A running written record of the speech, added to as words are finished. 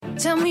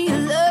Tell me you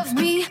love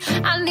me.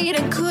 I need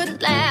a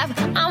good laugh.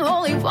 I'm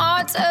holy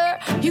water.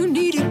 You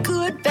need a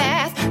good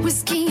bath.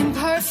 Whiskey and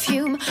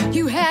perfume.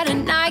 You had a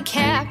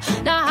nightcap.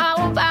 Now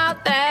how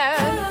about that?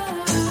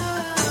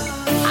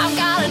 I've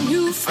got a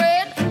new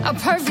friend, a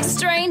perfect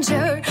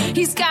stranger.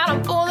 He's got a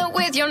bullet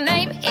with your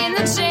name in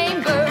the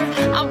chamber.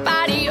 I'll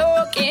body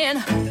organ,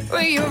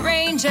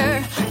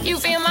 rearranger. You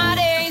feel my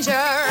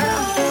danger.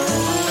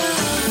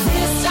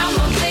 This time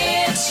a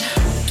bitch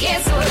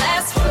gets the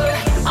last word.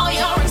 All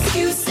your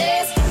excuses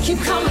keep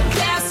coming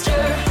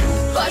faster,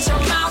 but your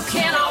mouth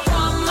cannot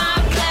run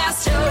my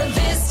blaster.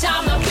 This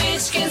time the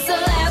bitch gets the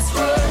last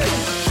word.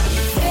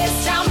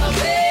 This time the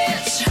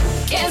bitch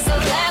gets the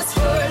last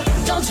word.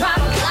 Don't try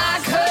to lie,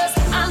 'cause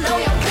I know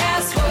your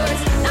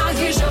passwords. Now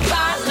here's your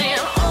violent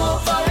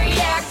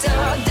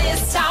overreactor.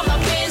 This time the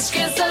bitch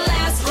gets the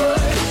last word.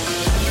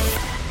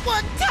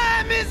 What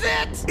time is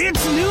it?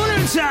 It's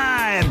Nooner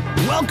time!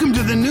 Welcome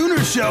to the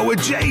Nooner Show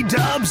with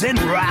J-Dubs and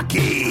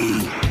Rocky.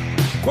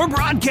 We're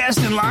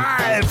broadcasting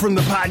live from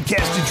the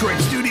Podcast Detroit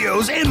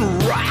studios in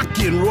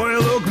rockin'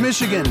 Royal Oak,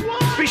 Michigan.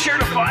 Be sure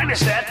to find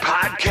us at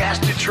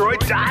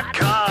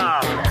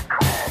podcastdetroit.com.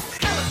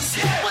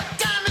 What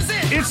time is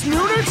it? It's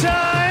Nooner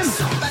time!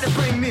 Somebody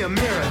bring me a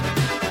mirror.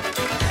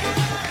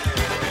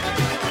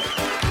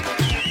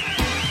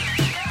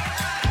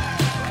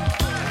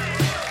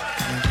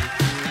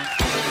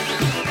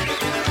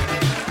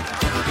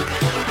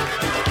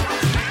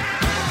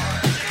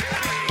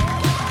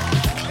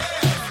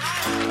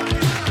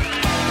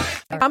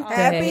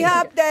 Happy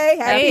Hump Day.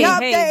 Happy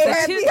Hump Day.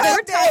 Happy Hump Day.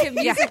 We're talking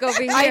music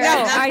over here.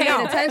 I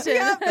know. Attention.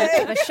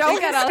 The show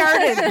got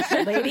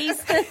started,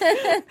 ladies.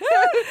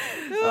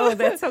 Oh,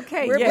 that's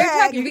okay. We're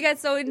back. We got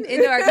so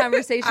into our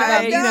conversation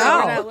about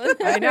music.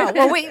 I know.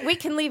 Well, we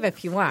can leave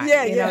if you want.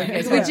 Yeah, you yeah. know, you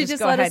guys Would wanna you just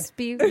just let us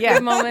speak for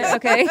a moment?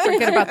 Okay.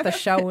 Forget about the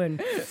show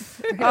and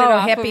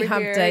off happy over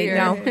hump here. day. You're-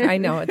 No, I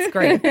know. It's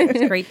great.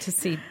 It's great to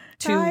see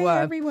two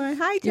Hi, everyone.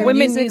 Hi, Jen. women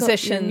Musical-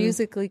 musicians. you're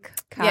musically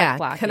Yeah,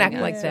 connect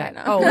like us that. right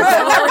now. Oh, is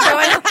that what we're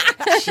doing?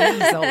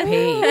 Jeez,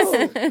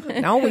 oh,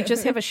 Pete. No, we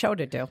just have a show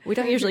to do. We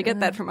don't usually get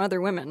that from other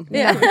women.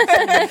 Yeah,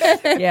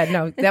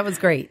 no, that was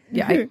great.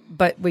 Yeah,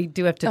 but we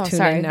do have to tune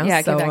sorry. in now.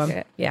 Yeah, so, get back to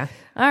it. yeah,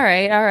 All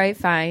right,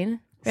 fine.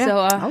 Yeah. So,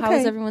 how Okay.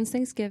 was everyone's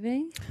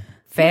Thanksgiving?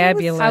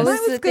 fabulous. How was Mine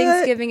was the good.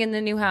 Thanksgiving in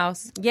the new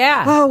house?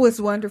 Yeah, Oh, it was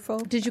wonderful.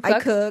 Did you cook? I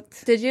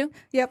cooked. Did you?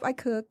 Yep, I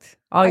cooked.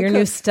 all your new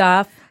cooked.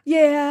 stuff.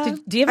 Yeah.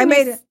 Do you have I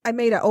any made I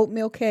made an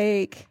oatmeal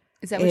cake.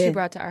 Is that what you Yeah.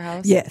 brought to our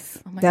house? Yes.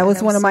 Oh my that God,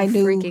 was one of so my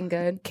new freaking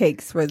good.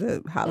 cakes for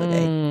the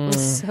holiday. It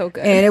was so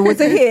good. And it was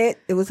a hit.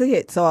 It was a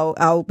hit. So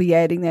I'll be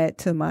adding that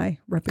to my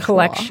repertoire.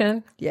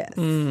 Collection. Yes.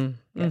 Mm,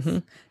 Yes.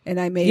 mhm. And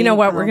I made You know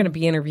what? We're going to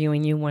be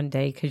interviewing you one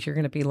day because you're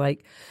going to be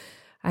like,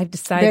 I've Betty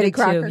decided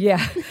Crocker. to.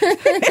 Yeah,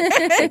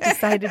 I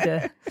decided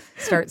to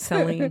start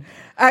selling.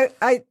 I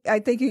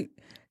think you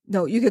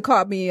could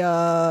call me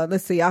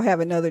let's see, I'll have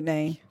another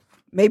name.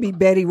 Maybe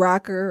Betty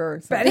Rocker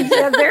or something.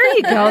 Yeah, there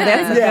you go.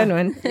 That's a Yeah. good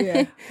one.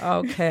 Yeah.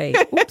 Okay.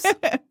 Oops.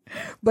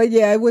 But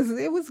yeah, it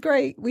was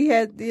great. We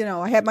had,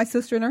 I had my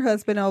sister and her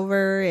husband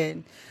over,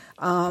 and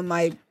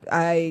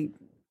I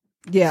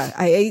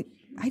ate.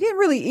 I didn't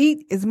really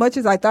eat as much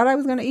as I thought I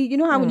was going to eat. You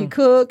know how when you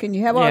cook and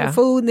you have all Yeah. the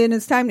food, and then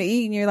it's time to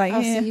eat, and you're like, Oh,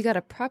 eh. so you got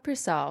to prep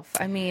yourself.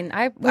 I mean,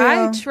 I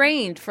Well-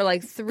 trained for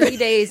like 3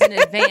 days in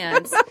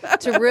advance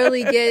to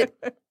really get,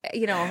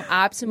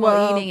 optimal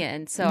Well, eating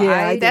in. So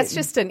yeah, I That's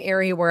just an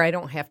area where I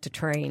don't have to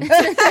train.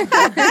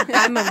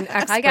 I'm an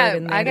expert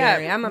in that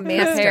area. I'm a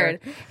master. prepared.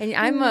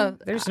 And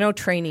There's no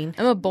training.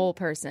 I'm a bowl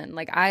person.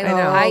 Like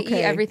I eat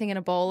okay. everything in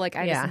a bowl. Like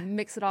I Yeah. just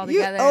mix it all You-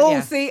 together.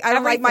 Yeah. See, I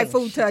don't like my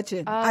Everything. food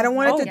touching. I don't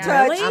want it to yeah.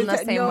 touch. Really? I'm the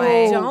same no,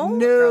 way. No,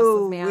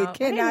 Grosses me out. it I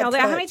didn't cannot know that.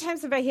 touch. How many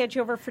times have I had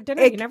you over for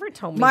dinner? It- You never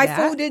told me my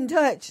that. food didn't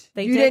touch.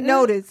 They You didn't didn't?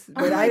 notice, Oh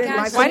but my I didn't. My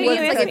gosh. food Why didn't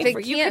wasn't you ask like me if touching. it for-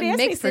 you could can't ask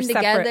me mix for in separate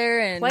together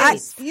and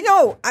plates.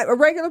 A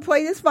regular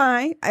plate is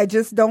fine. I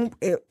just don't.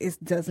 It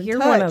doesn't. You're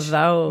touch. one of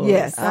those.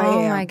 Yes, I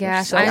Oh am. my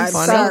gosh, So I'm funny.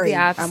 so sorry. the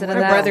opposite I'm of one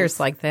My that. brother's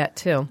like that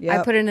too. Yep.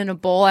 I put it in a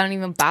bowl. I don't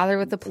even bother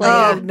with the plate.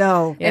 Oh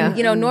no. Yeah.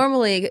 And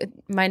normally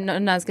my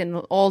nonna's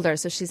getting older,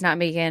 so she's not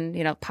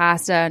making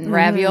pasta and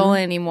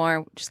ravioli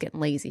anymore. We're just getting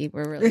lazy.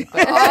 We're really.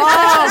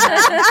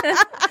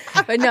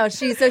 But no,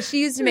 she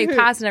used to make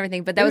pasta and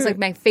everything. But that was like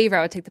my favorite.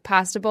 I would take the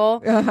pasta bowl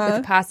with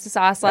the pasta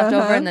sauce left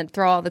over, and then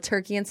throw all the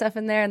turkey and stuff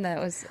in there, and that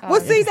was. Well,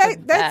 see it's the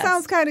that best.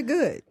 sounds kind of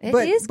good. It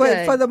but is but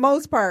good. for the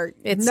most part,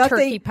 It's nothing.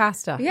 turkey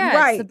pasta. Yeah,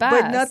 right, it's the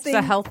best. but nothing.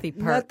 It's the healthy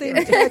part.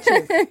 Nothing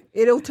touches.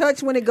 It'll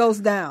touch when it goes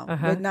down,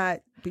 but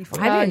not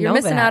before. I didn't You're know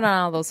missing that. out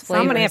on all those So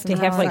flavors. I'm gonna have to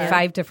and have all like that.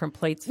 5 different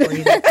plates for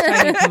you next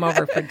time you come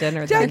over for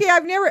dinner. then. Jackie,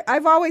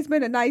 I've always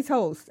been a nice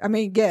host. I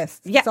mean,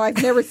 guest. Yeah. So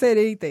I've never said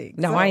anything.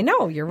 No, So, I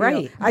know. You're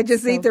right. I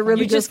just eat the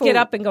really You good just food. get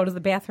up and go to the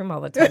bathroom all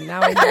the time.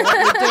 Now I know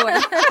what you're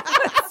doing.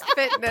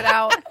 Spitting it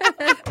out.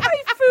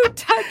 My food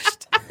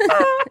touched.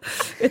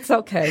 It's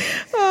okay.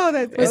 Oh,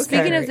 that's Well, okay.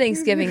 speaking of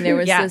Thanksgiving, there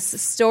was Yes.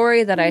 this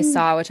story that I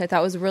saw, which I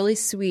thought was really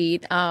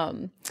sweet.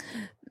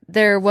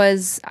 There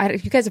was,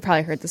 you guys have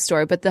probably heard the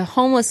story, but there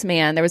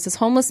was this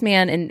homeless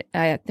man in,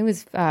 I think it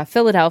was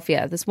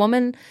Philadelphia. This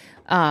woman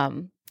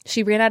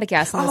she ran out of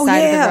gas on the Oh, side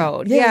yeah. of the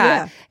road.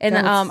 Yeah. And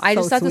That was I so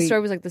just thought the sweet.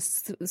 story was like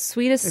the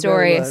sweetest It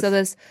story. really was. So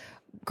this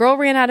girl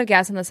ran out of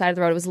gas on the side of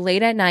the road. It was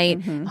late at night.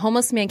 A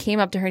homeless man came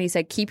up to her and he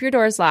said, "Keep your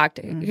doors locked."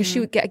 Because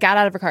she got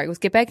out of her car. He goes,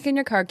 "Get back in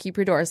your car. Keep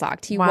your doors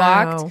locked." He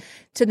walked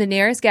to the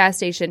nearest gas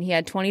station. He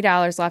had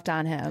 $20 left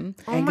on him.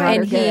 And got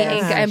her he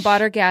gas. and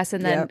bought her gas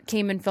and then Yep.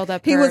 came and filled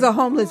up He her. was a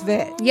homeless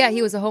vet. Yeah,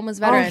 he was a homeless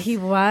Oh, veteran. he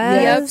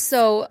was? Yep.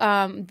 So,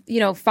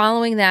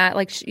 following that,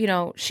 like, she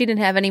didn't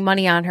have any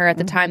money on her at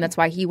the time. That's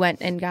why he went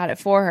and got it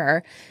for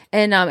her.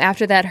 And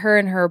after that, her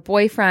and her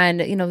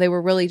boyfriend, they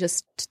were really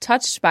just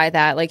touched by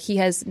that. Like, he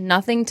has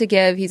nothing to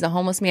give. He's a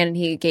homeless man, and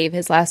he gave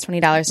his last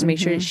 $20 to make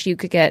sure she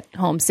could get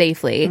home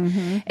safely.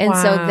 And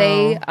so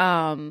they,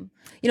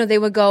 they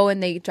would go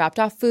and they dropped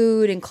off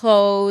food and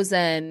clothes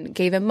and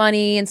gave him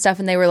money and stuff.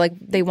 And they were like,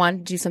 they wanted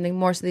to do something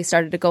more. So they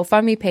started a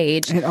GoFundMe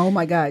page. And oh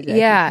my God. Jackie,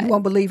 Yeah. You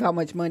won't believe how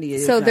much money it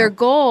is. So now. their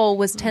goal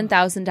was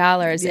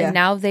 $10,000, Yeah. and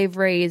now they've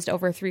raised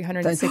over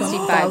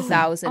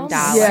 $365,000.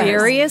 Yeah.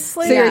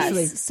 Seriously?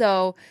 Seriously. Yes.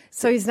 So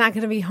So he's not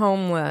going to be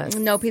homeless.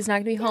 nope, he's not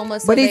going to be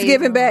homeless. But So he's they-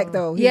 giving back,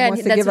 though. He Yeah,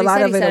 wants to that's give a what lot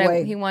he of said. it He said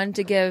away. he wanted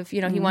to give. He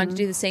wanted to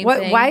do the same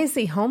thing. Why is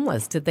he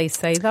homeless? Did they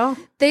say though?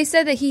 They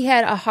said that he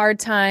had a hard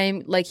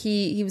time. Like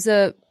he was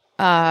a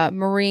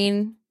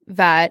Marine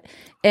vet,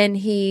 and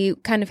he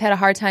kind of had a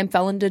hard time,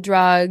 fell into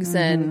drugs,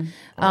 and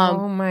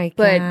Oh my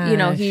but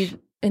gosh. he.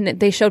 And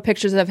they showed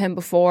pictures of him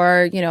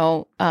before,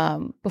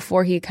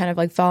 before he kind of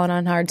like fallen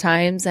on hard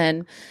times,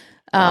 and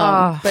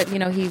but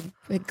he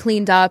had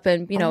cleaned up,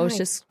 and it was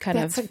just kind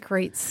That's of a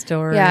great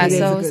story. yeah. It is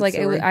So a it was good like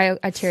story. I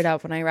teared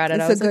up when I read it.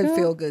 I It's was a good like,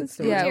 feel-good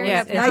story. Yeah, it was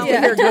Yeah, nice it's to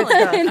hear good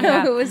stuff. I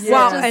know, it was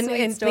Well, such a and sweet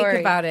think story.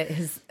 about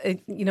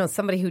it.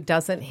 Somebody who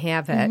doesn't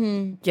have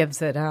it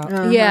gives it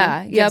out.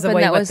 Yeah, Gives and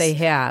away that what was they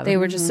have. They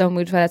were just so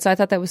moved by that. So I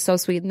thought that was so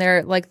sweet. And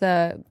they're like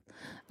the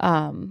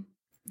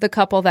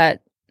couple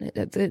that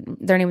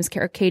their name was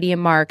Katie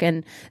and Mark,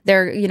 and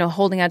they're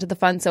holding on to the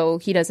fund so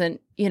he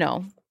doesn't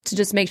to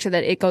just make sure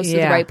that it goes to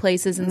the right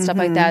places and stuff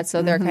like that.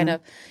 So they're kind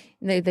of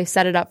they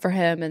set it up for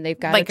him, and they've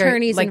got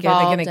attorneys Are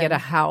involved. they going to get and- a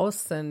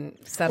house and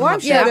set Well, him I'm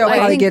up? sure Yeah, they'll I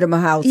probably think- get him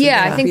a house.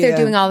 Yeah, and I think stuff. they're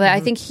doing all that.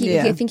 I think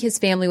Yeah. I think his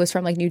family was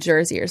from like New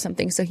Jersey or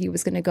something, so he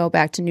was going to go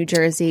back to New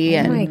Jersey. Oh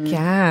and my gosh.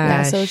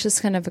 yeah, so it's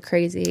just kind of a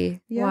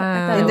crazy. Yeah.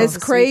 Wow. In It this was a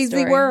sweet crazy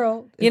story.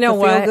 world. You know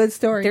what? Good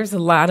story. There's a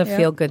lot of Yeah.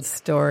 feel good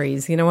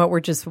stories. You know what? We're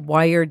just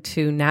wired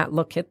to not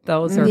look at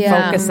those or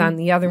Yeah. focus on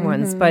the other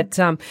ones. But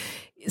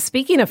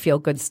speaking of feel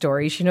good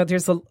stories,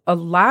 there's a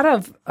lot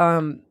of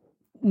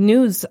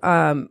news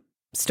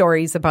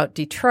stories about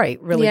Detroit.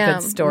 Really Yeah.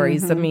 good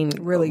stories. I mean,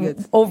 Really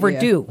good.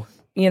 overdue.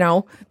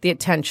 The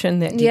attention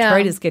that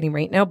Detroit is getting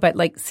right now. But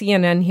like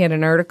CNN had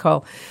an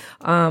article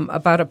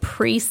about a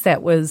priest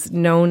that was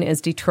known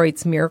as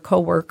Detroit's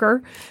miracle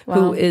worker,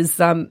 who is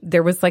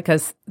there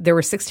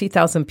were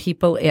 60,000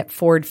 people at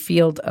Ford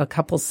Field a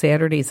couple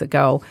Saturdays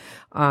ago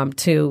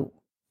to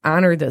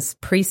honor this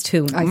priest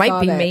who might saw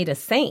be that. made a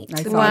saint.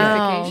 I saw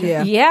Wow. that.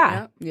 Yeah.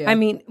 Yeah. Yeah. I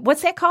mean,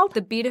 what's that called?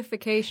 The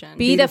beatification.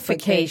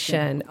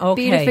 Beatification.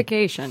 Okay.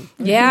 Beatification.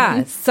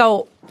 Yeah.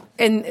 So,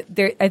 and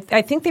there,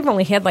 I think they've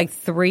only had like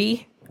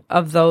 3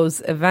 of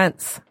those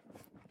events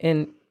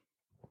in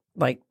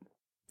like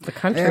the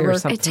country Ever. or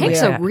something. It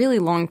takes like a that. really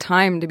long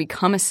time to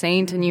become a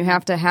saint, and you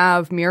have to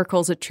have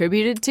miracles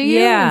attributed to you.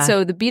 Yeah. And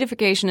so the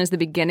beatification is the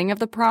beginning of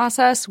the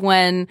process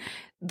when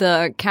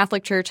the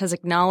Catholic Church has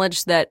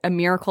acknowledged that a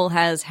miracle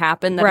has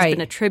happened that has Right.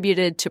 been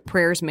attributed to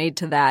prayers made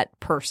to that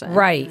person.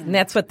 Right. And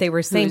that's what they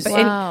were saying. Who's But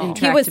Wow. and in he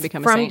track was to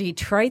become a from saint.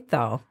 Detroit,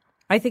 though.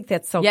 I think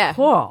that's so Yeah.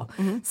 cool.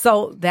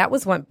 So that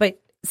was one. But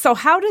so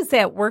how does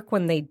that work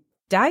when they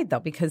died, though?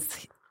 Because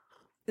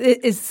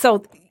it is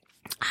so.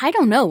 I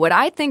don't know. What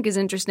I think is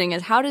interesting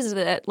is how does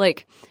that,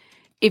 like,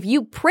 if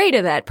you pray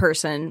to that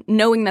person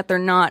knowing that they're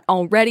not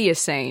already a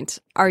saint,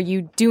 are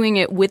you doing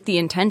it with the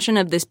intention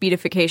of this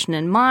beatification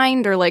in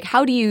mind? Or, like,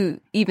 how do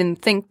you even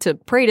think to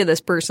pray to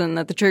this person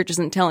that the church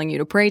isn't telling you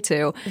to pray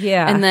to?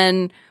 Yeah. And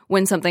then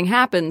when something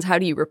happens, how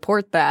do you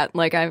report that?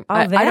 Like, I don't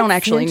that's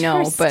actually know,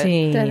 but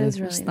interesting. That is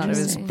really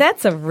interesting.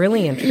 That's a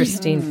really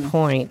interesting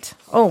point.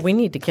 Oh, we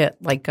need to get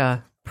like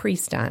a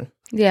priest on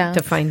Yeah.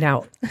 to find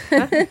out.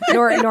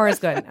 Nora's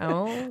good.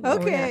 Oh, no,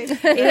 Okay.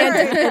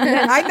 we're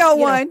not. I know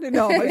one.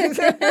 No.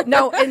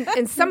 No,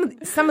 and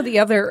some of the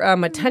other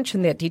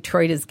attention that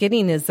Detroit is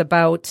getting is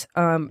about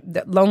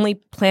the Lonely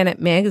Planet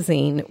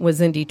magazine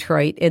was in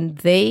Detroit, and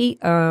they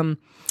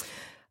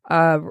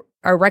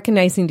are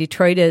recognizing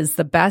Detroit as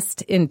the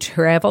best in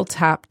travel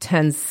top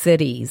 10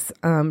 cities.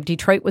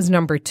 Detroit was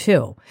number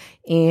 2,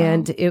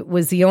 and it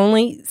was the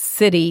only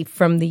city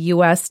from the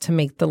U.S. to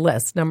make the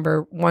list.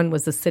 Number 1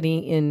 was a city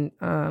in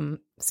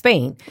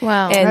Spain.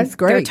 Wow. And That's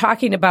great. they're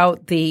talking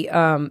about the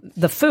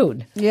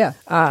food. Yeah.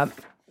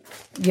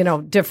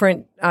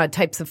 Different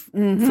types of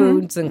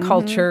foods and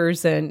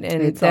cultures, and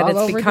It's that all it's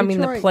over becoming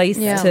Detroit. the place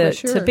Yeah, to, for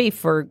sure. to be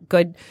for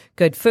good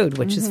food,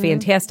 which is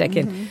fantastic.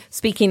 And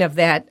speaking of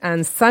that,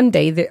 on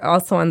Sunday,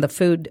 also on the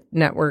Food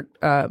Network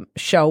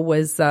show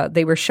was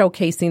they were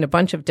showcasing a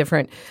bunch of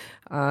different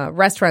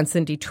restaurants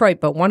in Detroit,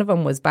 but one of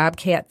them was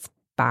Bobcat's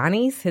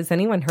Bonnie's. Has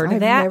anyone heard of I've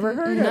that? never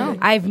heard of it.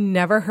 I've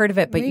never heard of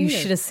it, but Me you either.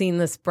 should have seen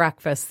this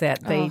breakfast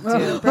that they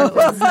do.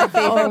 Breakfast is my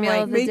favorite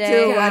meal of the me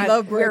day. too. I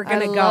love We're breakfast.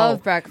 gonna I go.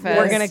 love breakfast.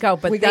 We're gonna go,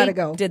 but We they gotta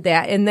go. did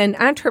that, and then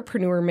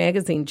Entrepreneur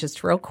Magazine,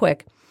 just real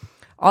quick,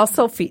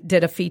 also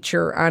did a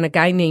feature on a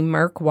guy named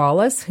Mark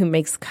Wallace who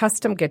makes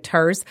custom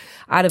guitars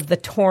out of the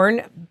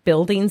torn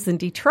buildings in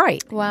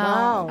Detroit.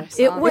 Wow.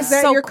 It was Is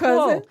that so your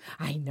cool. cousin?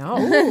 I know.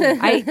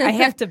 I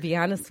have to be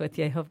honest with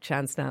you. I hope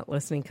John's not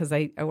listening because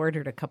I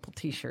ordered a couple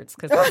T-shirts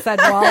because it said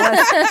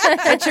Wallace.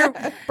 It's your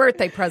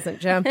birthday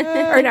present, Jim.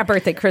 Or not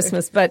birthday,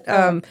 Christmas. But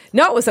no,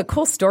 it was a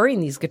cool story,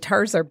 and these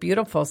guitars are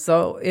beautiful.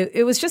 So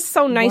it was just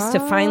so nice to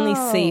finally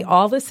see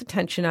all this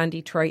attention on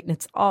Detroit, and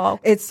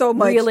it's so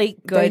much really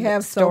good They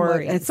have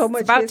stories. and so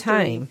much It's about history.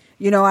 time.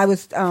 You know, I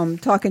was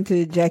talking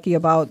to Jackie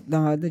about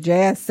the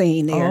jazz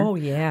scene there. Oh,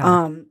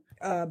 yeah.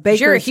 Baker's,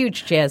 You're a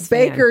huge jazz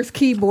fan. Baker's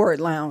Keyboard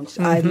Lounge.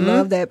 I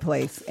love that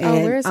place.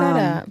 And, where's that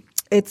at?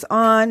 It's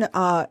on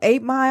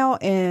 8 Mile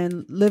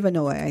and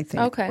Livernois, I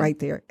think. Okay. Right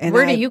there. And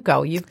Where do you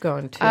go? You've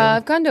gone to.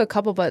 I've gone to a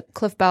couple, but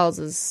Cliff Bell's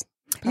is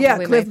Yeah,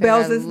 probably my Cliff favorite.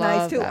 Bell's I is nice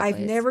love too. that I've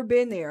place. never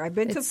been there. I've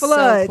been to It's so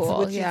Floods, cool,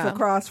 which yeah. is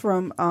across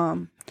from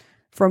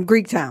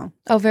Greektown.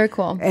 Oh, very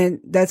cool.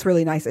 And that's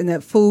really nice. And the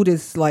food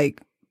is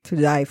like to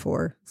die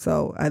for.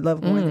 So I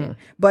love going there.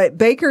 But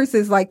Baker's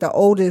is like the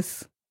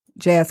oldest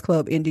jazz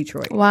club in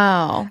Detroit.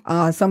 Wow.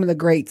 Some of the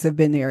greats have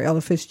been there,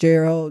 Ella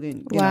Fitzgerald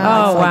and you know, Wow.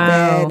 guys Oh, like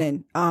wow. that.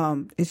 And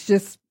it's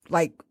just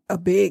like a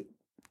big,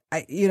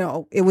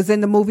 it was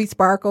in the movie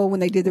Sparkle when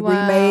they did the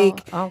Wow.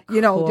 remake. Oh,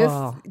 You know,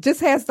 cool.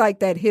 just has like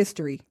that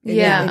history. And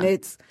Yeah. and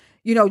it's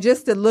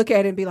just to look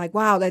at it and be like,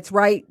 wow, that's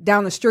right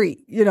down the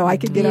street. I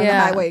could get on the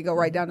Yeah. highway and go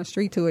right down the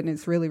street to it, and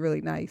it's really,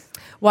 really nice.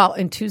 Well,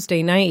 and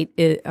Tuesday night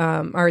is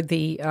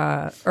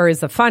a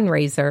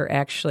fundraiser,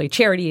 actually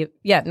charity.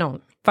 Yeah, no,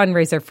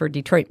 fundraiser for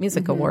Detroit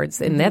Music Awards,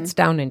 and that's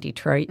down in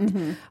Detroit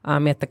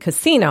at the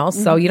casino.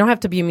 So you don't have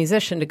to be a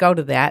musician to go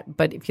to that,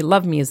 but if you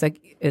love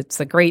music, it's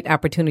a great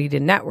opportunity to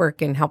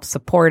network and help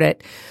support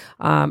it.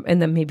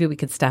 And then maybe we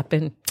could stop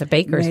in to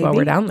Baker's while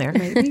we're down there.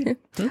 Maybe.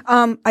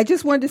 I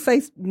just wanted to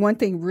say one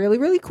thing really,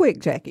 really quick,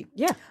 Jackie.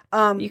 Yeah.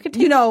 You could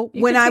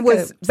When I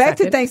was back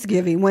to second.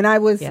 Thanksgiving, when I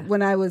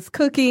was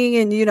cooking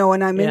and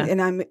and I'm in Yeah.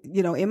 and I'm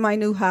in my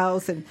new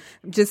house and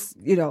just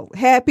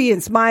happy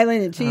and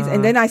smiling and cheese,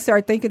 and then I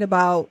start thinking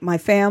about my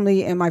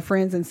family and my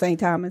friends in St.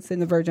 Thomas in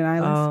the Virgin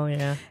Islands. Oh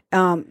yeah.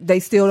 They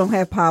still don't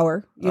have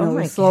power. Oh,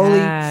 my slowly,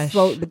 gosh.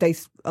 but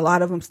a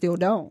lot of them still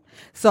don't.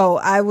 So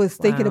I was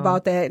thinking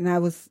about that,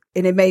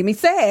 and it made me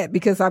sad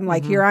because I'm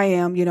like, here I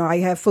am, I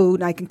have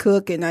food and I can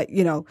cook, and I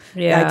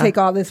take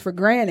all this for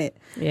granted.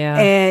 Yeah.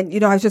 And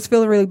I was just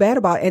feeling really bad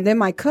about it. And then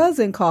my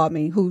cousin called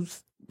me, who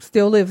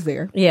still lives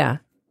there. Yeah.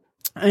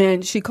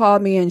 And she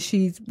called me and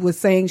she was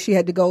saying she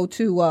had to go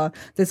to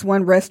this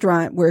one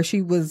restaurant where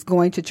she was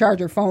going to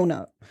charge her phone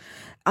up.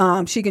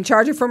 She can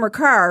charge it from her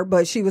car,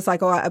 but she was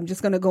like, I'm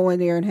just going to go in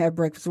there and have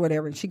breakfast or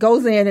whatever. And she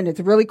goes in and it's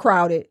really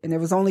crowded and there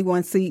was only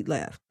one seat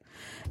left.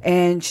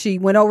 And she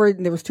went over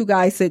and there was two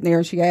guys sitting there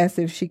and she asked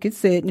if she could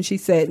sit, and she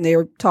sat, and they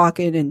were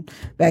talking and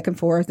back and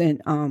forth,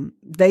 and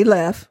they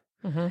left.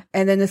 And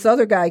then this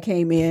other guy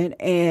came in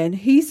and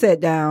he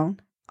sat down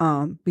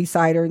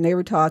beside her and they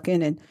were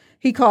talking, and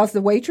he calls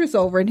the waitress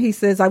over and he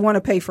says, I want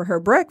to pay for her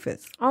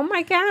breakfast. Oh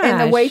my gosh.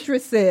 And the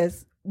waitress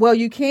says, well,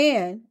 you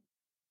can,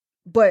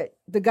 but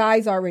the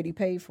guy's already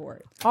paid for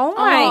it. Oh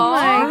my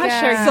gosh.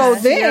 gosh. Are you So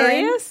then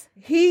serious?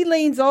 he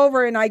leans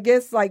over and I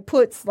guess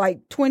puts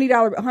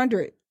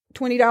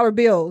 $20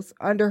 bills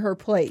under her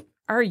plate.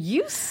 Are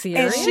you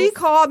serious? And she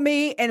called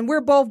me and we're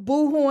both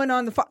boohooing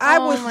on the phone. I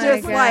Oh was my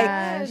just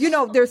gosh.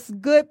 like, there's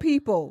good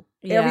people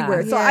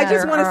everywhere. So I just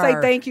there want to say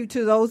are. thank you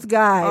to those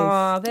guys.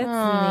 Oh, that's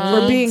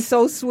neat. For being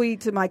so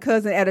sweet to my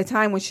cousin at a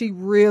time when she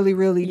really,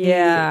 really needed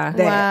Yeah.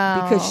 that,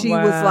 Wow. because she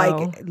was Wow.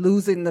 like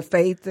losing the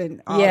faith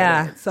and all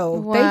Yeah. that. So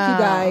Wow. thank you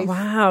guys.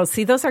 Wow.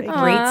 See, those are great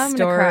I'm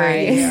gonna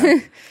cry.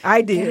 stories.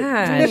 I did.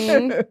 Gosh.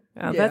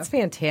 Oh, that's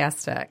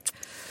fantastic.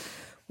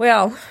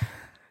 Well,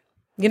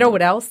 you know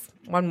what else?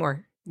 One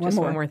more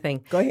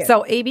thing. Go ahead.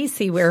 So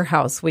ABC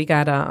Warehouse, we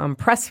got a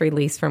press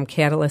release from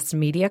Catalyst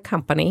Media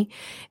Company.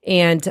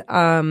 And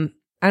I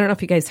don't know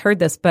if you guys heard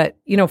this, but,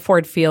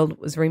 Ford Field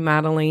was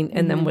remodeling,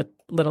 and then with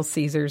Little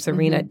Caesars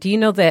Arena. Do you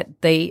know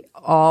that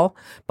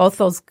both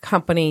those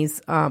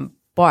companies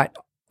bought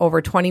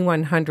over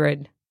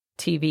 2,100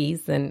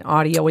 TVs and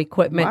audio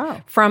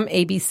equipment from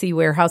ABC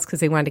Warehouse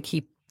because they wanted to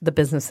keep the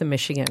business in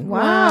Michigan.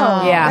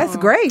 Wow. Yeah. That's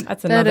great.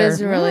 That's That another,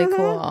 is really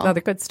cool. another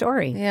good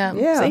story. Yeah.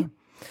 Yeah. See?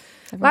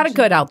 A lot of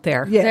good out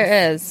there. Yes.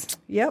 There is.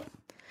 Yep.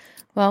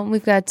 Well,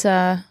 we've got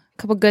a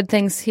couple good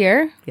things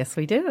here. Yes,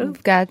 we do.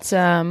 We've got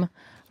our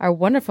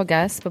wonderful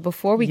guests, but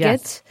before we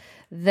get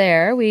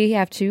there, we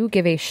have to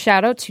give a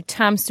shout out to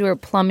Tom Stewart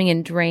Plumbing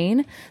and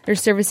Drain. They're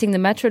servicing the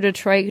Metro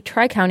Detroit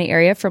Tri-County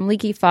area from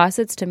leaky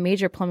faucets to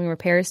major plumbing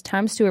repairs.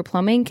 Tom Stewart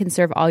Plumbing can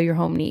serve all your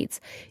home needs.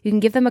 You can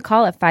give them a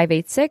call at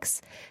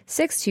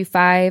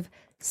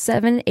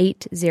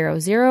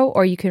 586-625-7800,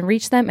 or you can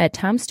reach them at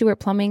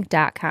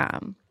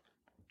tomstewartplumbing.com.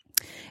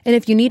 And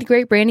if you need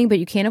great branding but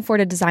you can't afford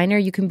a designer,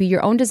 you can be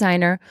your own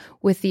designer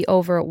with the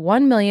over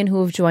 1 million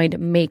who have joined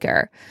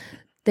Maker.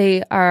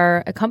 They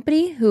are a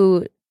company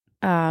who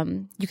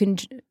you can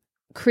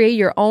create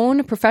your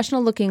own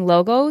professional-looking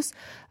logos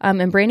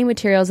and branding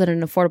materials at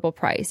an affordable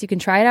price. You can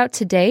try it out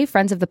today.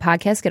 Friends of the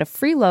podcast get a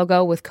free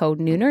logo with code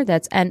Nooner.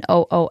 That's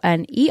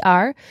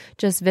NOONER.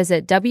 Just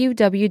visit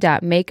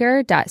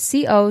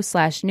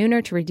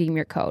www.maker.co/Nooner to redeem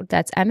your code.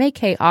 That's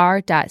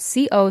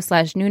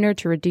makr.co/Nooner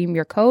to redeem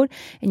your code,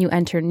 and you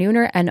enter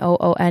Nooner,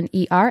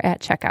 NOONER, at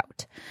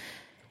checkout.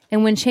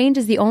 And when change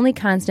is the only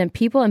constant,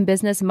 people and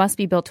business must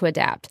be built to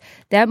adapt.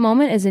 That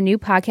Moment is a new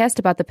podcast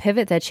about the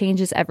pivot that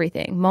changes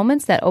everything.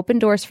 Moments that open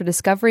doors for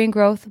discovery and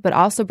growth, but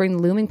also bring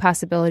the looming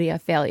possibility of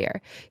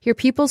failure. Hear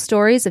people's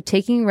stories of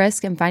taking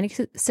risk and finding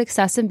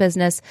success in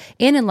business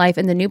and in life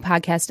in the new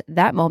podcast,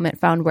 That Moment,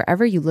 found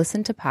wherever you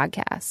listen to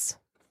podcasts.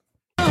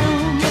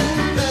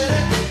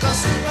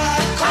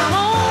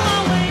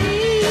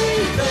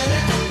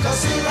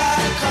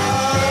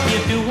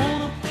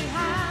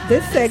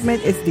 This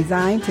segment is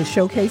designed to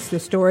showcase the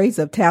stories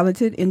of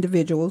talented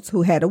individuals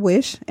who had a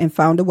wish and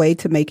found a way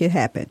to make it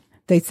happen.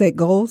 They set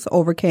goals,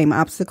 overcame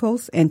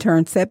obstacles, and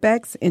turned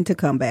setbacks into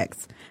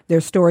comebacks.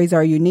 Their stories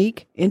are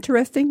unique,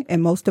 interesting,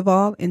 and most of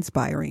all,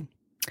 inspiring.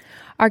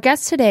 Our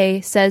guest today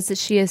says that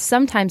she is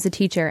sometimes a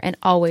teacher and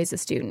always a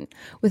student.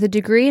 With a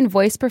degree in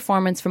voice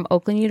performance from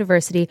Oakland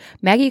University,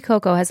 Maggie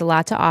Cocco has a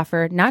lot to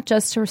offer, not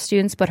just to her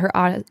students, but her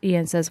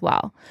audience as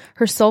well.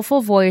 Her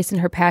soulful voice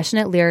and her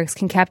passionate lyrics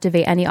can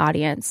captivate any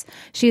audience.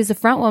 She is the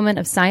front woman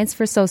of Science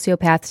for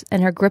Sociopaths,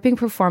 and her gripping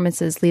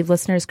performances leave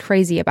listeners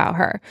crazy about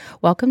her.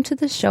 Welcome to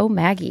the show,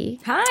 Maggie.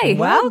 Hi.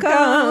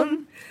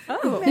 Welcome.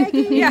 Oh,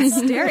 Maggie. Yeah,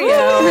 stereo.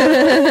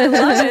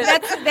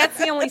 That's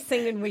the only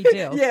singing we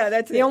do. Yeah,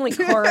 that's the only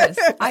chorus.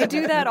 I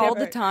do that all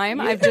the time.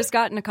 I've just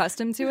gotten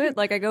accustomed to it.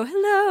 Like I go,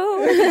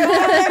 hello.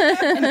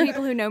 And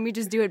people who know me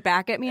just do it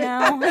back at me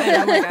now. And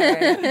I'm like,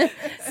 all right.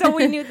 So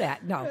we knew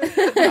that. No.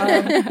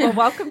 Well,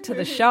 welcome to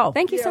the show.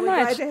 Thank you so we're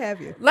much. glad to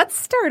have you. Let's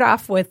start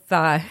off with,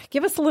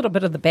 give us a little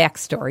bit of the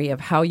backstory of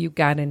how you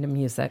got into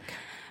music.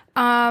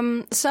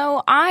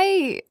 So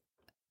I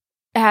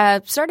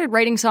started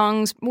writing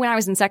songs when I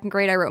was in second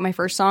grade. I wrote my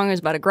first song. It was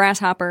about a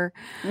grasshopper.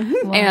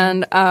 Wow.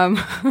 And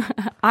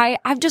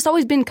I've just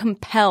always been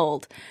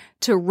compelled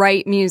to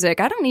write music.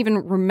 I don't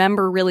even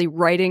remember really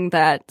writing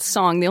that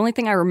song. The only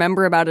thing I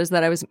remember about it is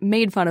that I was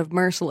made fun of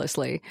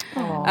mercilessly.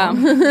 But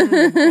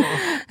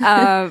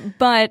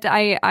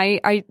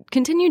I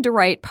continued to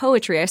write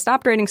poetry. I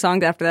stopped writing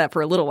songs after that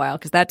for a little while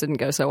because that didn't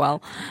go so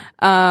well.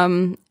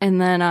 And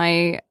then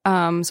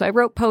so I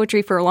wrote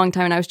poetry for a long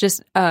time, and I was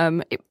just,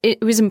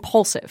 it was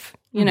impulsive.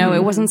 You know,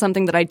 it wasn't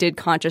something that I did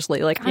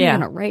consciously, like, I'm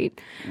going to write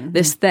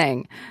this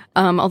thing.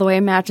 Although I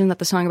imagine that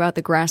the song about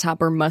the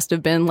grasshopper must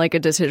have been like a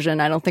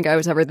decision. I don't think I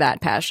was ever that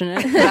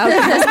passionate about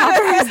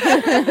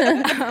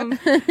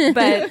grasshoppers.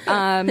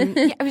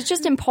 It was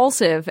just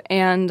impulsive.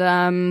 And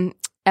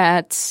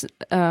at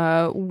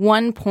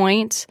one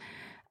point,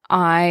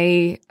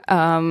 I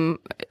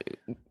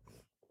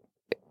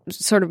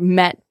sort of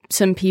met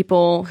some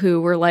people who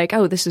were like,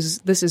 "Oh, this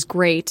is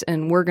great,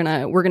 and we're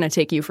gonna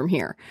take you from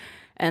here."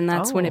 And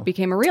that's when it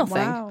became a real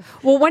thing.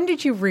 Well, when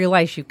did you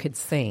realize you could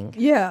sing?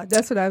 Yeah,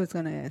 that's what I was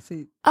going to ask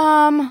you.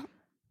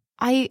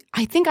 I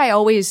think I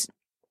always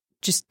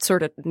just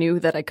sort of knew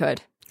that I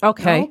could.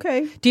 Okay.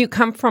 Okay. Do you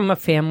come from a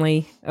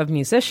family of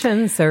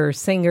musicians or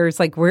singers?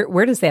 Like,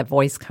 where does that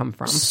voice come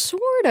from?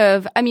 Sort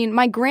of. I mean,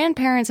 my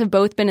grandparents have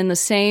both been in the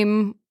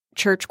same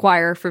church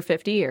choir for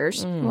 50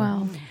 years.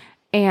 Wow.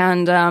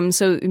 And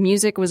so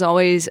music was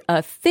always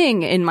a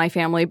thing in my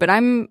family. But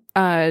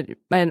my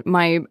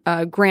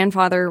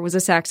grandfather was a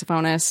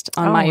saxophonist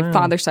on my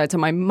father's side. So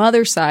my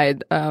mother's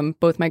side,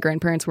 both my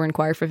grandparents were in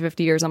choir for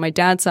 50 years. On my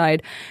dad's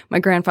side, my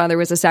grandfather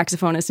was a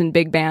saxophonist in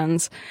big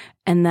bands.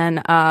 And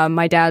then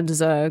my dad's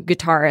a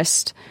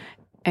guitarist.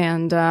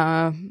 And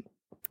I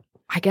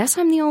guess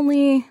I'm the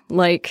only,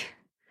 like,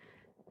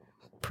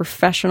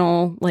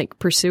 professional, like,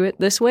 pursue it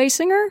this way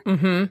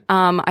singer.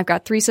 I've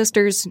got 3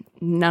 sisters.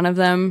 None of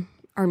them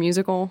are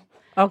musical.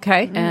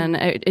 Okay. And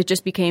it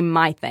just became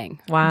my thing.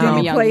 Wow. From a Do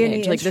you young play age.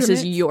 any Like, this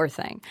is instruments? your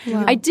thing.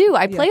 Wow. I do.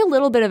 I play a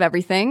little bit of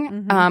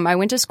everything. I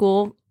went to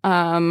school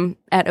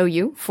at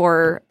OU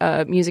for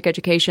music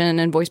education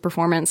and voice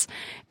performance.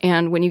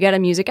 And when you get a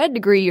music ed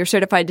degree, you're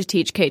certified to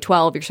teach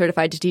K-12. You're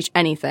certified to teach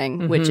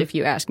anything, which, if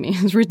you ask me,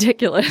 is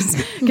ridiculous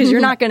because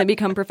you're not going to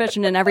become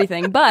proficient in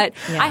everything. But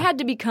I had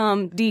to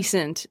become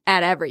decent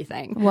at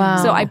everything. Wow.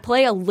 So I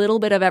play a little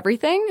bit of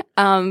everything,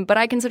 but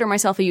I consider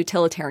myself a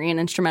utilitarian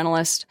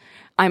instrumentalist.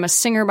 I'm a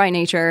singer by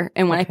nature,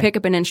 and when I pick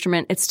up an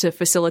instrument, it's to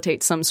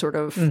facilitate some sort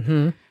of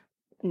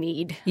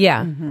need.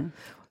 Yeah.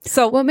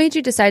 So what made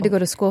you decide to go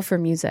to school for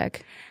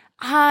music?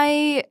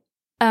 I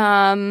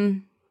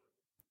was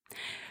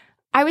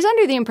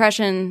under the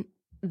impression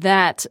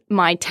that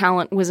my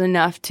talent was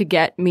enough to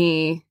get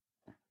me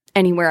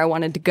anywhere I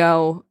wanted to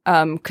go,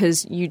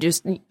 because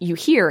you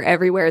hear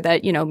everywhere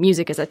that, you know,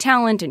 music is a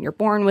talent and you're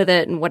born with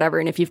it and whatever,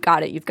 and if you've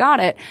got it, you've got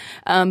it.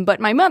 But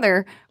my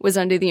mother was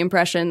under the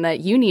impression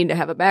that you need to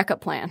have a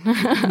backup plan.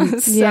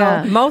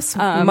 So, most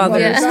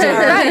mothers do.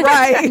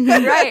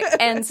 Right.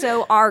 And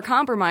so our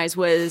compromise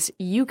was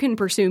you can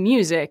pursue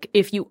music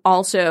if you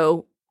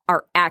also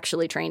are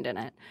actually trained in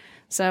it.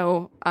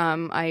 So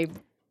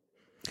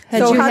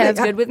that's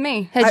good with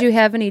me. Had you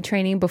have any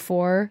training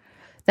before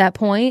that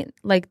point?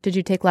 Like, did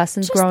you take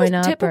lessons growing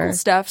up? Typical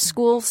stuff,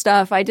 school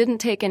stuff. I didn't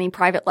take any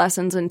private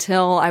lessons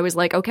until I was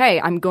like,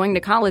 okay, I'm going to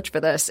college for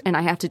this and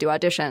I have to do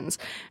auditions.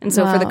 And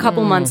so for the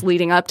couple months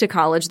leading up to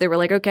college, they were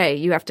like, okay,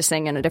 you have to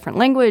sing in a different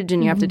language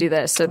and you have to do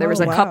this. So there was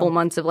a couple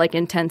months of like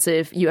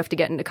intensive, you have to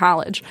get into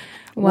college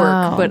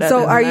work. But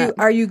so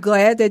are you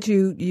glad that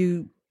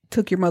you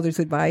took your mother's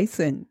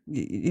advice and,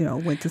 you know,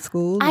 went to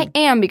school? I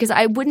am, because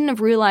I wouldn't have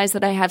realized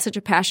that I have such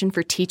a passion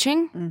for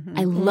teaching.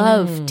 I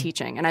love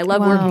teaching and I love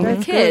working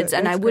with kids.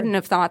 And I wouldn't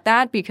have thought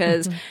that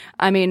because,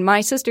 I mean,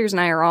 my sisters and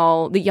I are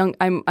all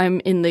I'm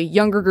in the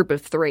younger group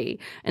of 3.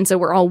 And so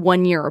we're all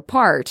 1 year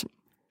apart.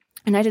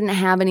 And I didn't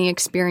have any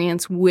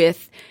experience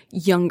with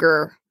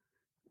younger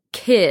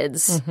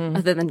kids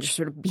other than just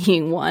sort of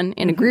being one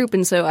in a group.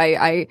 And so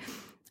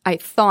I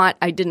thought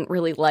I didn't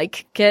really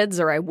like kids,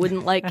 or I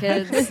wouldn't like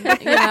kids.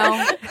 You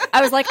know,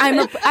 I was like, I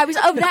was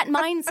of that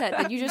mindset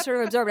that you just sort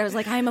of absorbed. I was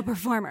like, I'm a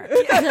performer.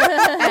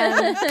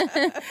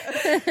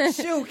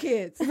 Shoe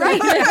kids, right.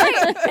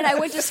 And I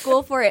went to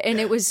school for it, and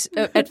it was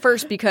at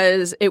first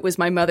because it was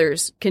my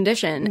mother's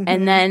condition,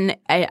 and then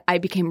I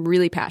became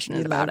really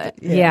passionate about it.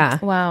 Yeah.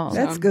 Wow,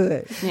 that's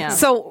good. Yeah.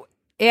 So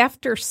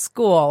after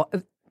school,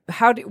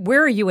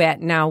 where are you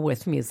at now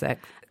with music?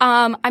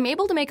 I'm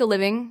able to make a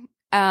living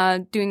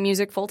doing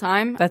music full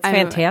time. That's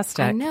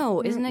fantastic. I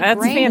know, isn't it That's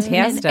great?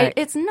 fantastic.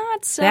 It's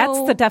not so.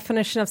 That's the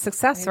definition of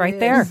success right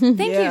there. Thank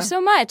you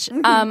so much.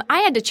 I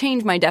had to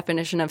change my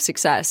definition of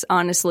success,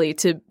 honestly,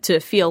 to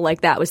feel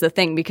like that was the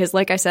thing, because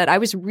like I said, I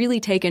was really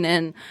taken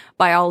in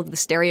by all of the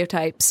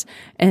stereotypes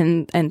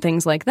and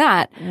things like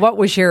that.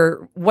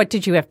 What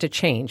did you have to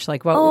change?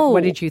 Like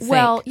what did you think?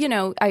 Well, you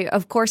know,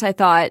 of course I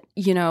thought,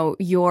 you know,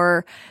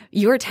 your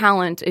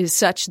talent is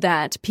such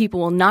that people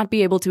will not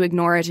be able to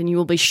ignore it and you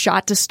will be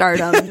shot to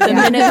stardom the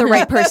minute the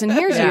right person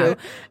hears you.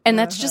 And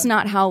that's just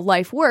not how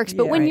life works.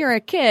 But when you're a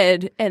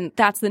kid and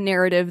that's the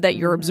narrative that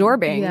you're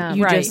absorbing,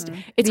 it's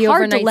the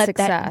hard to let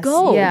success. that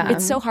go. Yeah.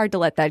 It's so hard to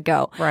let that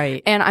go.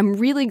 Right. And I'm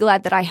really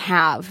glad that I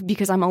have,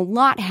 because I'm a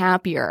lot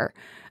happier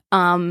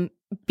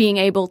being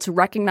able to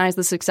recognize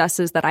the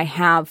successes that I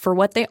have for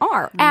what they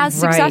are as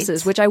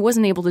successes, which I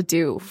wasn't able to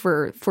do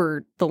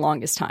for the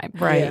longest time.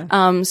 Right.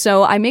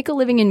 So I make a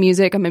living in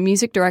music. I'm a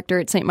music director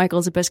at St.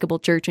 Michael's Episcopal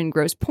Church in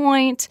Grosse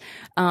Pointe.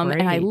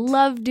 And I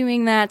love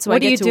doing that. So what I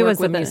get do you to do work as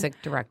a with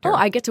music director? Oh,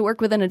 I get to work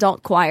with an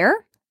adult choir.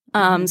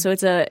 So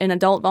it's an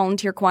adult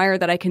volunteer choir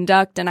that I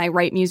conduct, and I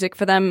write music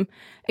for them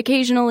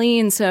occasionally.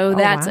 And so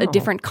that's a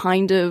different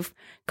kind of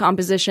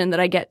composition that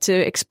I get to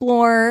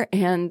explore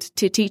and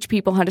to teach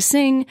people how to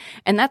sing.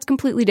 And that's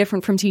completely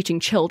different from teaching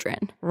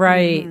children.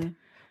 Right.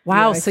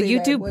 Wow. So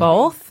you do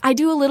both? I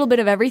do a little bit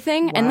of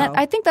everything. And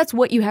I think that's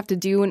what you have to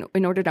do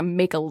in order to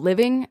make a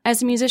living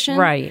as a musician.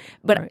 Right.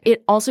 But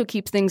it also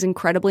keeps things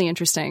incredibly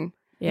interesting.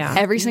 Yeah.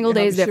 Every single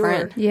day is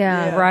different.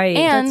 Yeah. Right.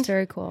 And That's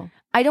very cool.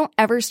 I don't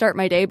ever start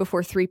my day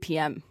before 3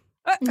 p.m.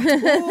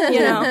 You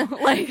know,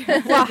 like,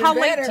 well, how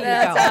late do you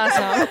go?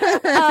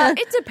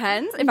 it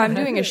depends. If I'm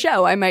doing a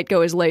show, I might go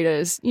as late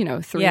as,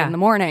 3 in the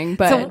morning.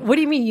 But so what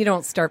do you mean you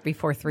don't start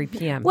before 3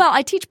 p.m.? Well,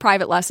 I teach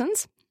private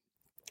lessons.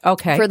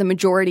 Okay. For the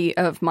majority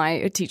of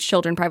I teach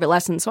children private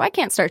lessons, so I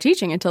can't start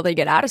teaching until they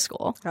get out of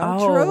school.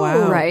 True.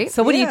 Wow. Right?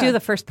 So what do you do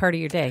the first part of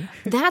your day?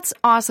 That's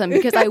awesome,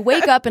 because I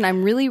wake up and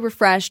I'm really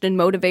refreshed and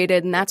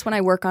motivated, and that's when I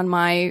work on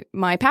my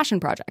passion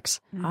projects.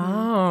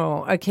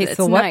 Oh, okay. It's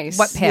so nice.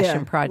 what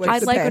passion projects? I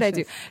like what I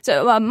do.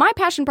 So my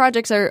passion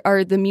projects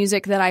are the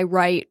music that I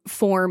write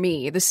for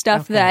me, the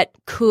stuff that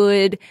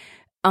could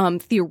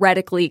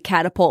theoretically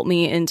catapult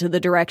me into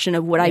the direction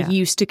of what I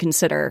used to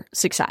consider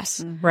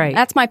success. Right.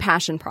 That's my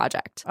passion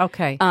project.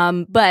 Okay.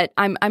 But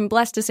I'm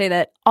blessed to say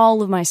that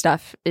all of my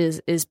stuff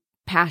is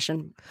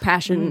passion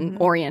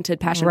oriented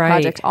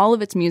projects. All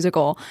of it's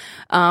musical.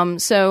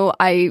 So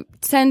I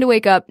tend to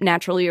wake up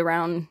naturally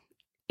around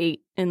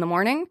 8 in the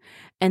morning.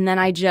 And then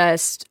I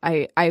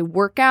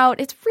work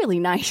out. It's really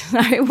nice.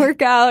 I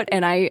work out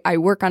and I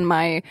work on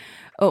my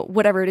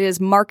whatever it is,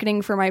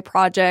 marketing for my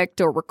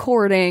project or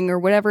recording or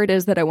whatever it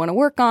is that I want to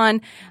work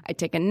on. I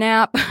take a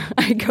nap.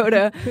 I go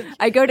to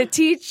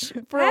teach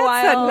for a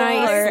while. That's a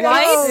nice life.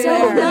 life.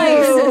 So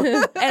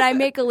nice. And I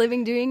make a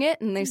living doing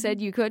it. And they said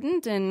you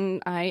couldn't,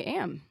 and I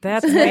am.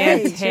 That's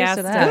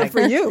fantastic. Good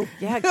for you.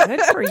 Yeah,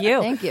 good for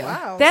you. Thank you.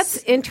 Wow. That's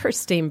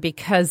interesting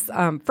because,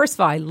 first of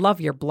all, I love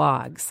your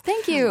blogs.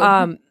 Thank you.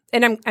 And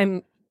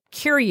I'm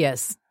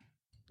curious,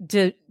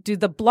 do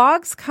the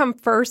blogs come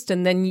first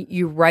and then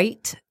you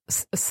write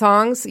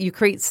songs? You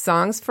create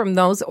songs from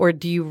those, or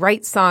do you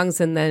write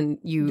songs and then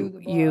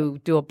you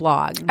do a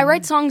blog? I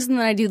write songs and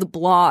then I do the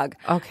blog.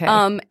 Okay.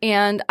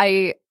 And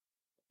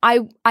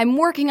I'm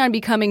working on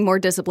becoming more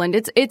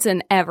disciplined. It's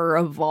an ever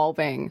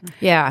evolving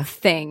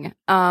thing.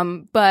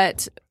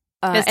 But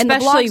especially and the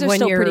blogs are when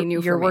still pretty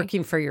new you're for me.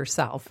 working for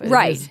yourself. It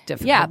Right. is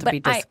difficult to be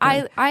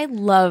disciplined. I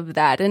love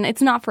that. And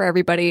it's not for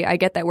everybody. I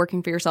get that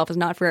working for yourself is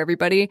not for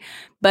everybody,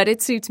 but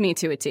it suits me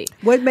to a T.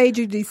 What made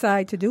you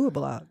decide to do a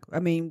blog? I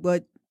mean,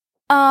 what?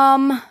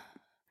 A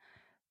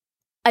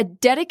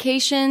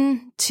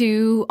dedication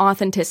to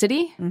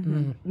authenticity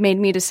made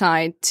me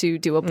decide to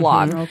do a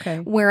blog. Okay.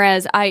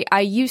 Whereas I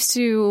used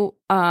to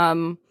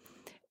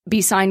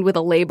be signed with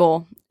a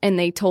label and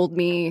they told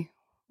me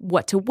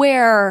what to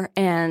wear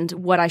and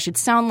what I should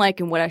sound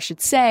like and what I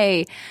should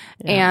say.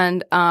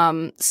 Yeah.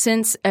 And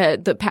since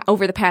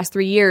over the past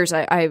 3 years,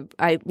 I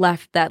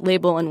left that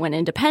label and went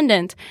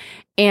independent.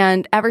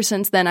 And ever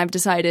since then, I've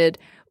decided,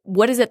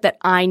 what is it that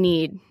I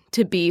need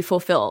to be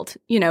fulfilled?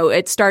 You know,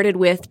 it started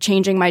with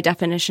changing my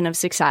definition of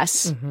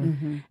success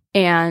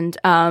and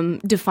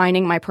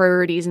defining my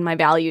priorities and my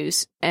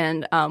values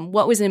and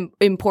what was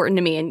important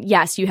to me. And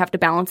yes, you have to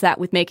balance that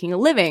with making a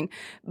living.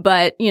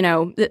 But, you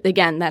know,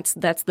 again, that's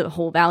the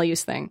whole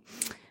values thing.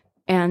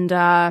 And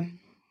oh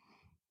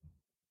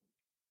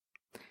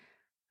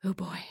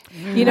boy.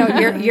 You know,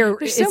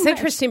 it's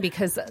interesting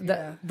because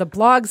the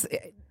blogs,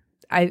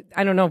 I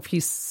don't know if you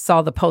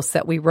saw the post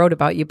that we wrote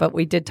about you, but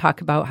we did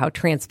talk about how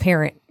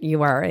transparent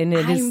you are, and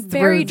it is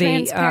very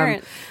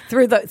transparent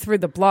through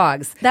the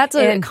blogs. That's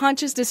a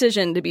conscious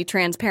decision to be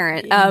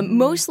transparent.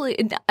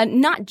 Mostly,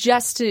 not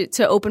just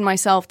to open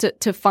myself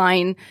to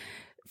find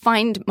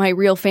my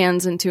real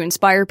fans and to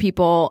inspire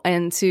people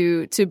and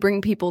to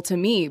bring people to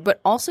me,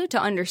 but also to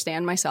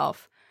understand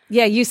myself.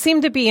 Yeah, you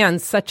seem to be on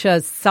such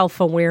a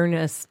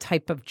self-awareness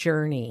type of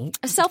journey.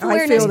 A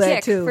self-awareness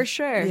kick, too. for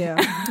sure.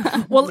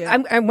 Yeah. Well,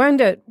 yeah.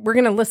 We're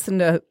going to listen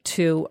to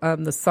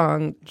the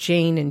song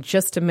Jane in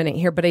just a minute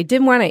here, but I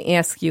did want to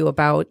ask you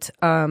about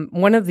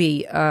one of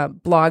the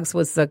blogs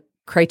was the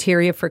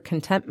criteria for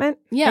contentment.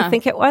 Yeah. I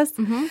think it was.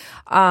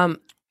 Mm-hmm.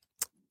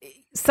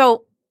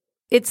 So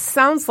it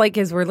sounds like,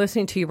 as we're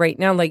listening to you right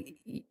now, like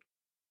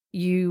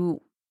you're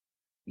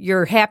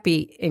happy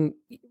in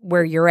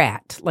where you're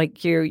at.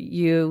 Like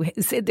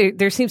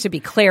there seems to be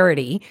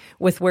clarity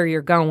with where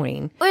you're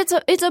going. Well,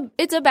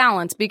 it's a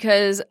balance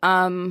because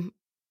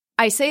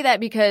I say that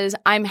because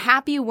I'm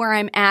happy where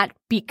I'm at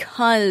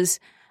because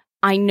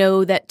I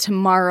know that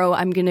tomorrow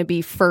I'm going to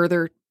be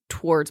further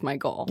towards my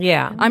goal.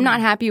 Yeah. I'm not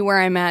happy where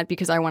I'm at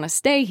because I want to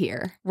stay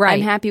here. Right.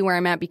 I'm happy where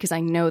I'm at because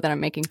I know that I'm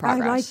making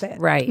progress. I like that.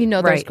 Right. You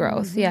know, there's right.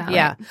 growth. Yeah.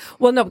 Yeah.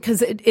 Well, no,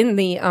 because in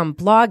the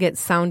blog, it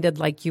sounded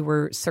like you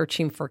were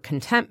searching for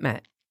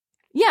contentment.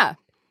 Yeah.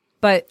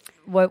 But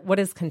what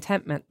is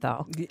contentment,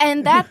 though?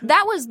 And that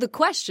was the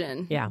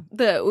question. Yeah.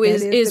 That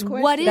is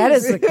what is that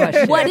is the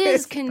question. What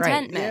is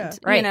contentment?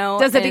 Right. You know,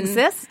 does it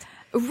exist?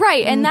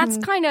 Right. And that's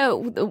kind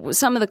of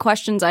some of the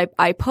questions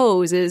I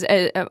pose is,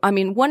 I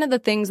mean, one of the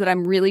things that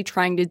I'm really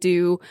trying to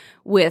do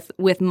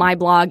with my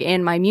blog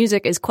and my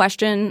music is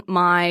question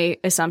my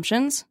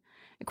assumptions,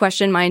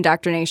 question my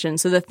indoctrination.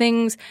 So the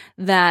things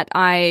that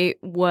I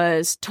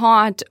was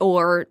taught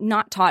or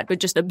not taught, but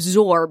just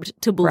absorbed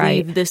to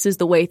believe this is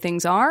the way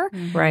things are.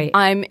 Right.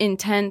 I'm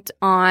intent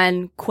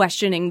on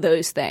questioning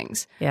those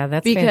things. Yeah,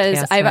 that's because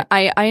fantastic.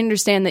 I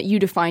understand that you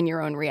define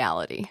your own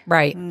reality.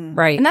 Right.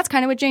 Right. And that's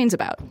kind of what Jane's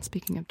about.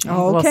 Speaking of Jane.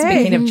 Well,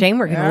 speaking of Jane,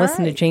 we're going to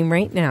listen to Jane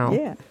right now.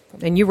 Yeah.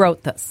 And you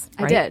wrote this,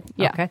 right? I did,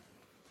 yeah. Okay.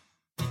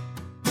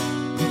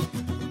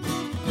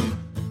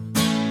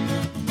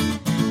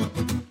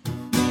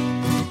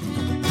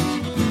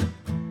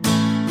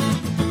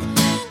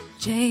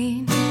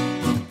 Jane,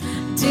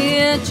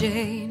 dear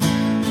Jane,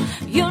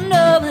 you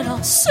know it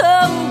all so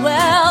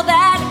well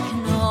that it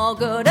can all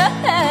go to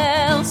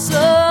hell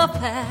so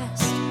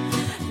fast.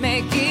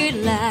 Make it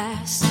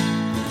last.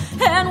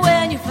 And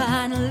when you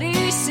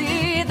finally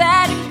see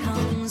that it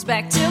comes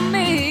back to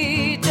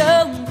me,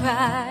 don't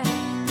cry,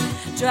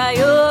 dry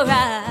your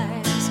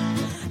eyes.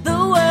 The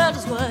world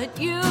is what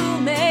you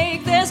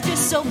make. There's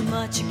just so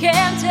much you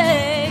can't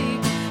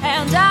take.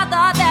 And I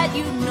thought that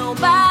you'd know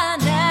by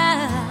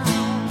now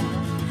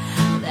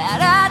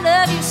that I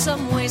love you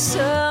some way,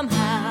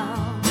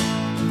 somehow.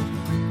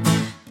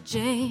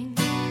 Jane,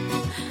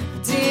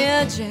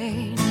 dear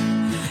Jane,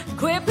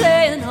 quit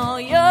playing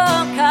all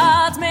your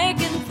cards,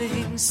 making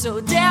things so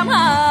damn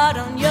hard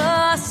on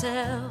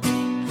yourself.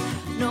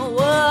 No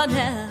one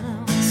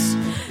else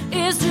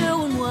is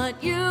doing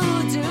what you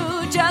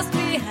do. Just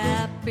be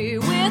happy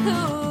with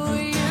who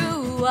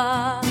you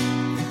are.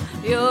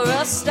 You're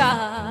a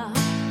star.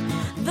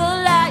 The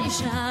light you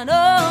shine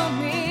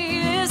on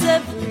me is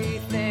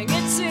everything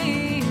it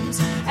seems.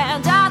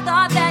 And I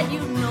thought that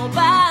you'd know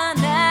by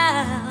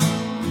now.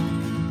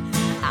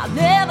 I've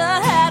never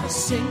had a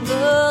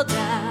single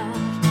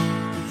doubt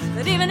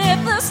that even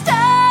if the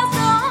stars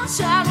don't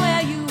shine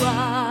where you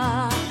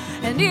are,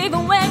 and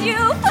even when you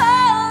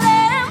fall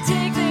and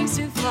take things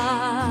too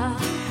far,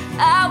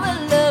 I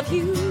will love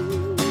you,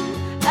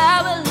 I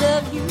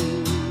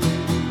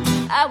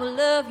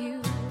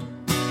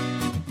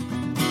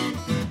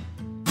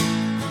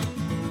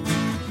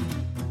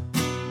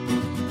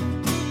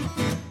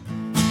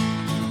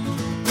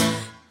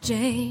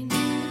Jane,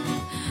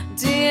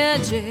 dear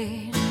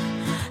Jane,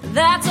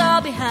 that's all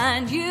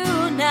behind you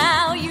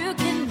now. You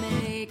can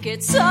make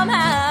it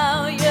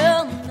somehow.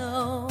 You'll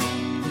know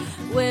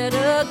where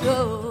to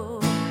go.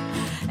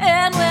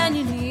 And when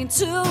you need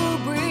to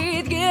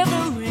breathe, give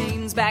the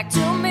reins back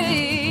to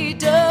me.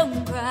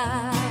 Don't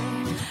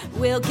cry,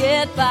 we'll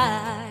get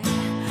by.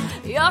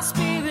 Your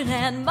spirit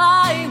and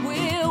my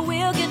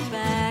will get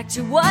back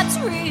to what's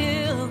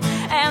real.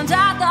 And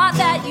I thought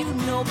that you'd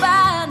know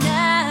by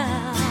now.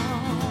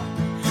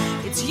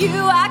 It's you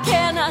I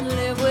cannot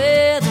live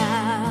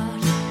without.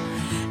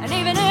 And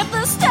even if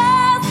the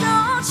stars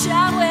don't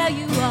shine where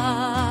you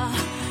are,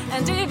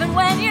 and even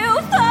when you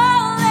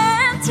fall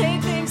and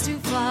take things too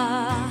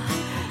far,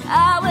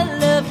 I will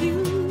love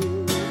you,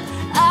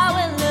 I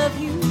will love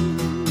you,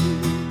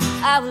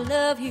 I will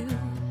love you.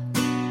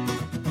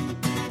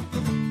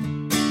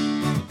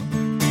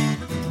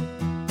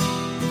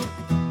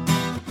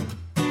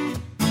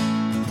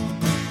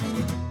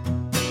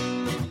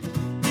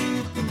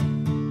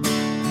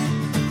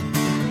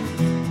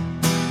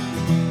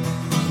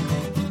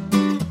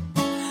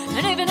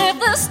 And even if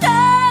the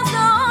stars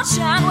don't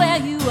shine where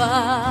you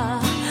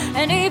are,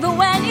 and even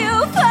when you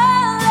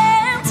fall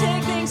and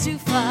take things too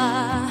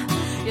far,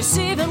 yes,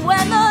 even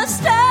when the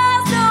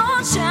stars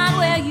don't shine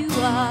where you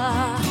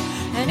are,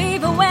 and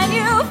even when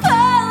you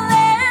fall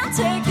and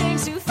take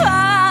things too far,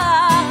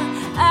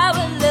 I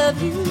will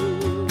love you,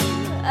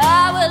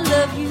 I will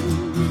love you,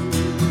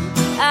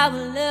 I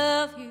will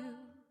love you.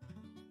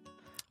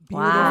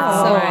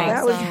 Wow, So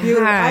that was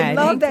beautiful. I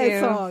love Thank that you.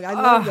 song. I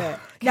love that.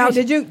 Now,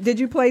 did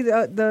you play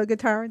the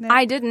guitar in that?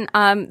 I didn't.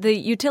 The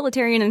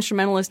utilitarian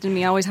instrumentalist in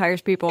me always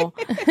hires people.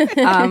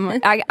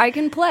 I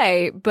can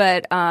play,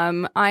 but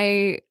I'm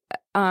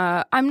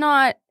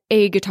not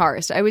a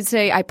guitarist. I would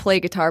say I play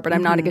guitar, but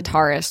I'm not a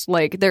guitarist.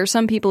 Like, there are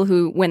some people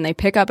who, when they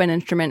pick up an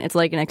instrument, it's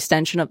like an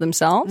extension of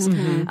themselves.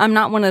 I'm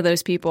not one of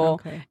those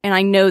people, and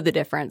I know the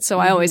difference. So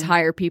I always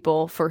hire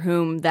people for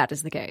whom that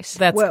is the case.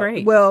 That's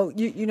great. Well,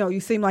 you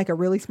seem like a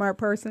really smart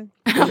person.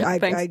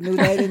 I knew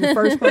that in the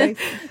first place.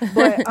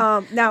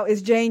 But now,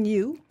 is Jane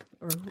you?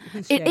 Or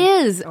who's It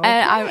Jane? is. Okay.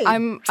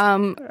 I'm.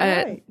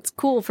 right. It's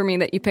cool for me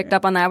that you picked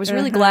up on that. I was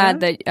really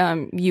glad that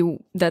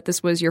that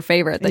this was your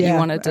favorite. That you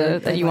wanted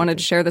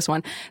to share this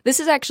one. This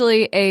is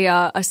actually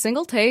a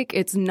single take.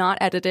 It's not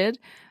edited.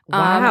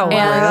 Wow,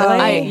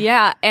 and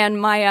really?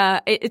 and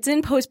my it's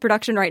in post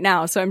production right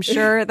now, so I'm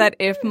sure that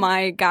if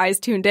my guys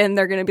tuned in,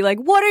 they're going to be like,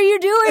 "What are you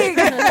doing?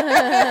 We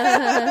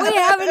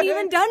haven't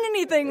even done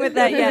anything with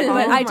that yet."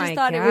 But I just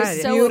thought it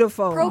was so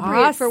Beautiful.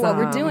 appropriate for what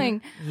we're Awesome.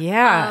 doing.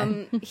 Yeah.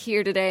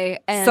 Here today.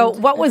 And So,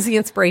 what was the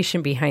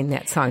inspiration behind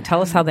that song?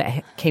 Tell us how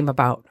that came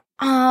about.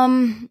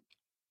 I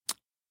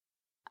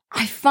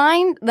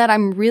find that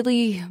I'm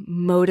really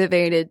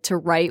motivated to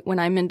write when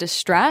I'm in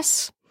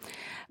distress,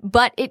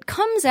 but it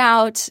comes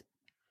out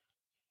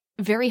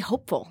very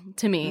hopeful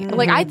to me.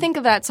 Like, I think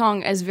of that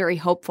song as very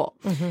hopeful.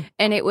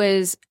 And it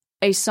was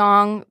a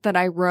song that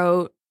I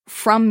wrote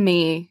from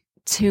me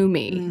to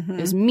me. It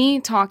was me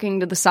talking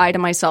to the side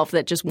of myself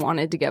that just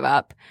wanted to give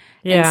up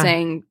and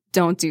saying,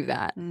 don't do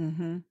that.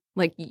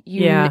 Like,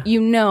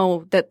 you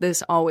know that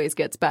this always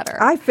gets better.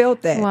 I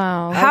felt that.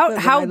 Wow.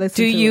 How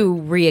do you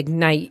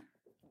reignite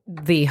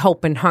the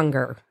hope and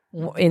hunger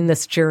in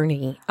this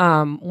journey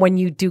when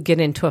you do get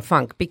into a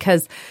funk?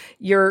 Because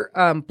your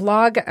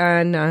blog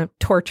on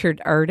tortured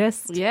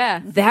artists,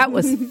 that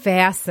was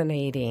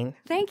fascinating.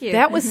 Thank you.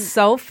 That was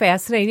so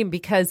fascinating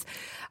because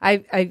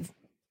I've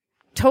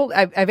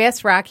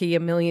asked Rocky a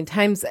million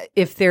times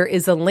if there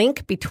is a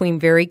link between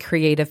very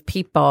creative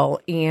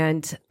people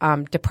and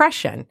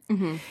depression.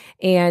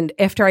 And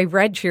after I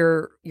read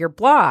your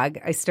blog,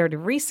 I started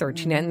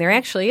researching it, and there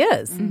actually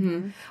is.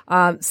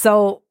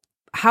 So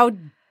how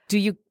do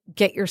you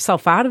get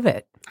yourself out of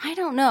it? I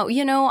don't know.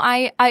 You know,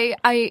 I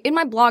in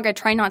my blog, I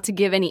try not to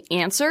give any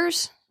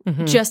answers,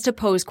 just to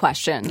pose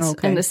questions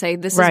and to say,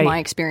 this is my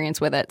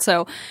experience with it.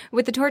 So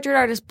with the Tortured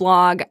Artist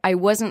blog, I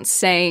wasn't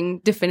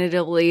saying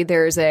definitively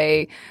there's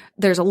a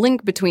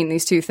link between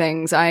these two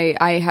things.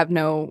 I have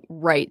no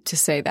right to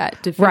say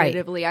that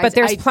definitively. Right. But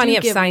there's I plenty do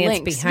of give science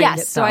links. behind it.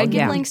 Yes, so I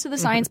give links to the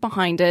science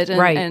behind it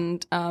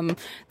and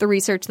the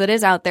research that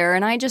is out there.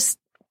 And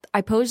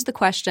I posed the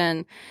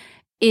question,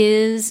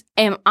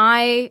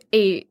 I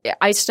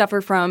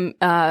suffer from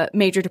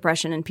major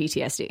depression and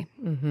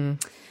PTSD.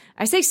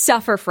 I say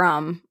suffer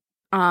from,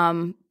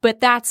 but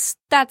that's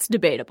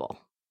debatable,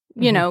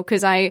 you know,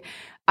 because I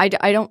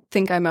don't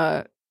think I'm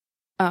a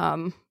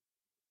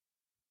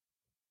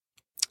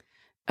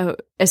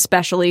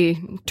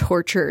especially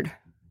tortured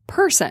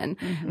person,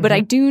 but I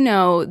do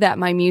know that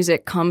my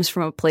music comes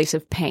from a place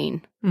of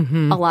pain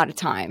a lot of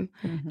time.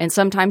 And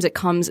sometimes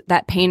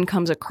that pain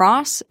comes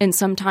across, and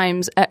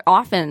sometimes,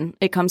 often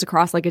it comes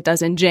across like it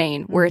does in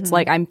Jane, where it's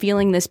like, I'm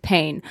feeling this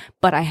pain,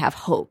 but I have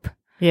hope.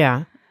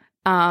 Yeah.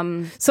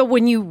 So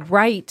when you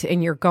write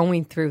and you're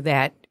going through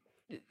that,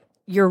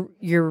 you're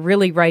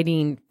really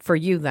writing for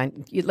you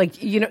then? Do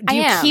you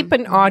keep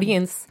an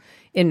audience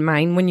in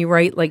mind when you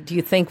write? Like, do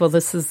you think, well,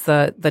 this is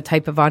the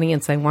type of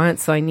audience I want,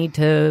 so I need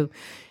to...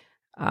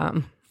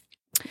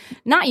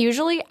 Not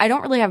usually. I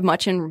don't really have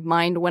much in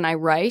mind when I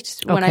write.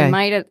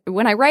 Okay.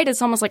 When I write,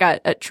 it's almost like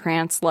a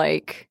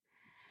trance-like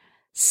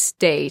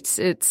state.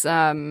 It's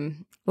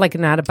like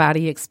an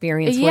out-of-body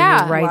experience when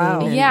yeah, you're writing.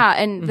 Wow. and- yeah,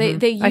 and they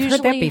usually I've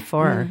heard that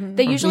before.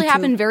 They usually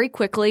happen very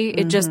quickly.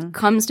 It just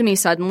comes to me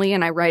suddenly,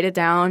 and I write it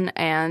down,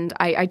 and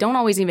I don't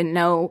always even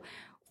know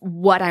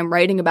what I'm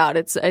writing about.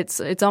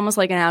 It's almost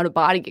like an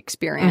out-of-body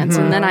experience,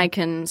 and then I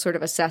can sort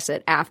of assess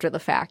it after the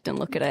fact and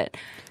look at it.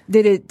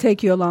 Did it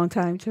take you a long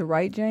time to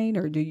write, Jane,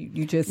 or do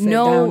you just sit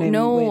down and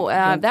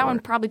went that for one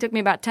it? probably took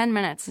me about 10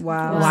 minutes.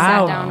 Wow. Just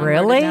Wow, sat down and wrote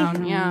it really?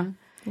 down. Yeah.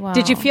 Wow.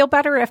 Did you feel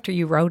better after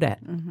you wrote it?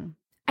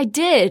 I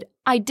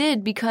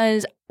did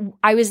because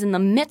I was in the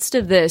midst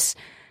of this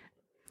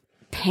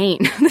pain,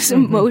 this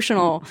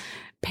emotional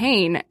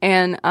pain.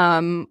 And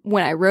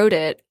when I wrote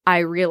it, I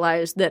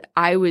realized that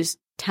I was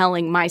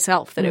telling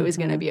myself that it was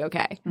going to be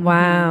okay.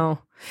 Wow.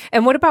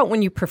 And what about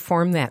when you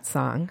perform that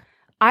song?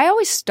 I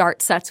always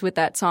start sets with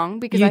that song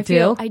because You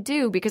I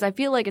do because I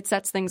feel like it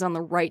sets things on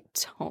the right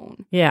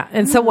tone. Yeah.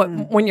 And so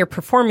when you're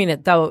performing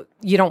it, though,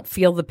 you don't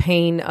feel the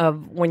pain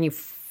of when you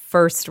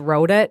first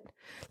wrote it?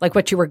 Like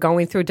what you were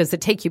going through? Does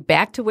it take you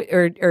back to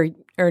it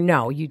or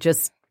no? You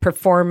just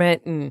perform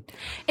it and...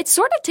 It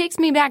sort of takes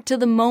me back to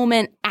the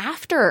moment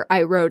after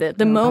I wrote it,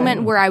 the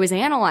moment where I was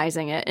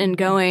analyzing it and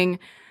going,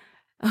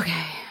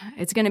 okay,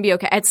 it's going to be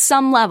okay. At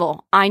some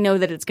level, I know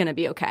that it's going to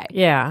be okay.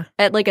 Yeah.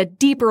 At like a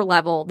deeper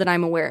level that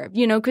I'm aware of,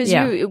 because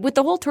with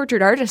the whole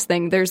tortured artist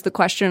thing, there's the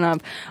question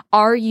of,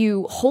 are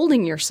you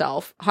holding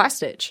yourself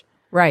hostage?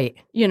 Right.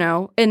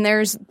 And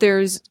there's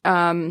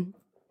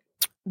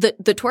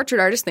the tortured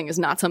artist thing is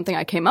not something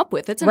I came up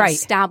with. It's an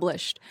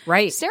established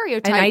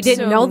stereotype. And I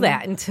didn't know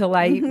that until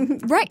I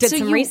did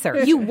some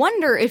research. You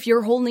wonder if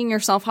you're holding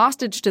yourself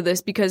hostage to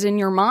this because in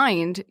your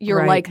mind,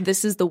 you're like,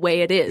 this is the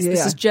way it is. Yeah.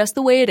 This is just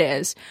the way it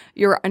is.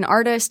 You're an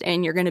artist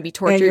and you're going to be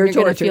tortured and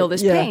you're going to feel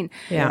this pain.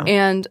 Yeah.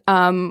 And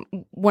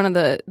one of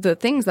the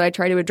things that I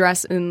try to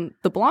address in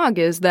the blog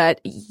is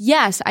that,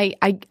 yes,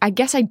 I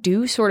guess I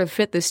do sort of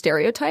fit this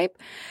stereotype,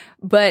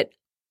 but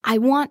I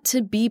want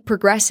to be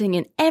progressing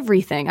in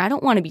everything. I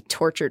don't want to be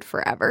tortured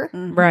forever.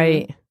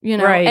 Right.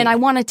 Right. And I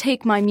want to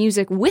take my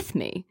music with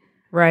me.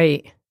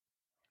 Right.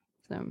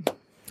 So.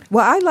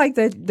 Well, I like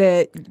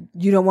that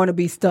you don't want to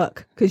be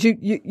stuck because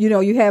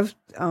you have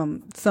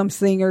some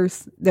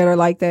singers that are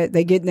like that.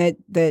 They get in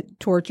that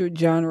tortured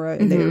genre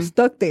and they're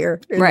stuck there.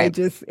 And they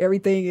just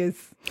everything is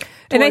torture.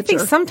 And I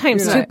think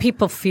sometimes too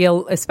people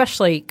feel,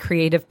 especially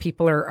creative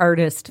people or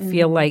artists,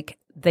 feel like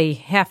they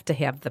have to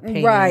have the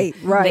pain. Right.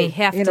 They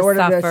have to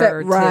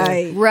suffer.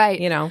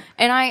 Right.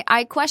 And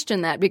I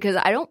question that because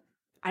I don't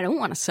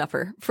want to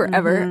suffer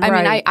forever. I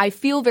mean, I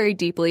feel very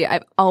deeply.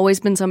 I've always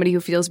been somebody who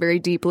feels very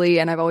deeply,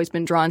 and I've always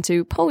been drawn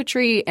to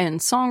poetry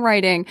and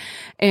songwriting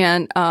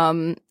and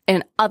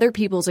other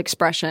people's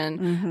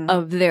expression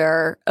of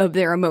their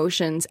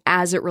emotions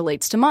as it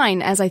relates to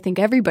mine, as I think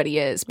everybody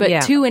is.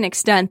 But to an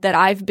extent that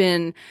I've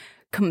been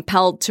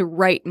compelled to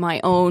write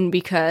my own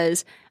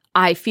because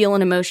I feel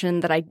an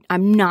emotion that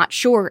I'm not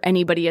sure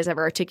anybody has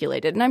ever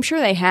articulated, and I'm sure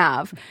they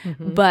have.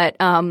 But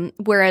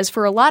whereas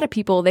for a lot of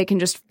people, they can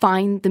just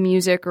find the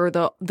music or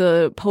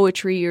the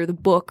poetry or the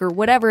book or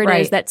whatever it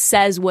is that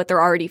says what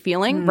they're already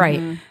feeling.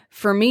 Right.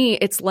 For me,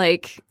 it's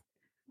like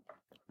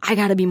I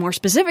got to be more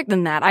specific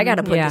than that. I got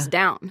to put this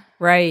down.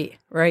 Right.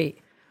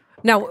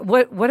 Now,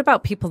 what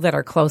about people that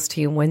are close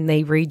to you when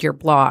they read your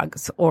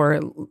blogs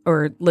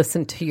or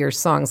listen to your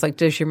songs? Like,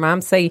 does your mom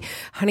say,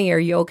 "Honey, are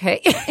you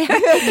okay?"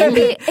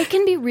 It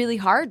can be really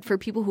hard for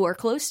people who are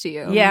close to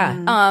you.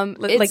 Yeah.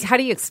 Like, how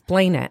do you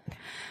explain it?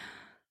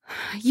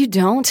 You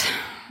don't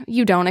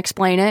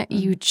explain it.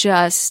 You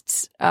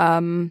just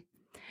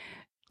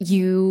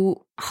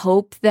you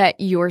hope that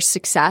your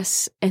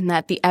success and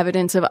that the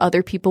evidence of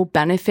other people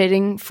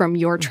benefiting from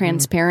your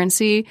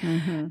transparency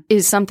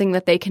is something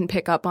that they can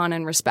pick up on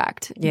and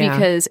respect. Yeah.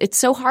 Because it's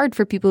so hard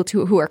for people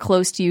who are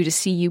close to you to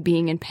see you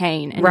being in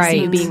pain and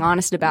see you being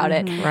honest about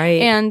it.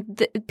 Right.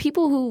 And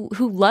people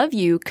who love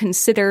you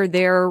consider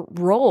their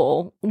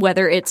role,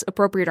 whether it's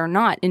appropriate or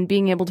not, in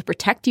being able to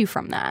protect you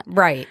from that.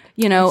 Right.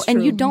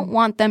 And you don't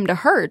want them to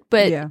hurt,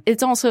 but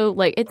it's also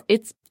like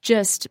it's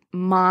just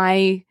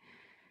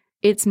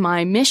it's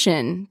my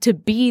mission to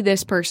be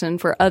this person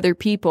for other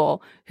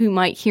people who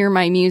might hear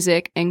my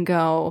music and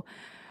go,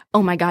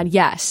 oh my God,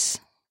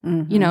 yes.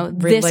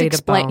 This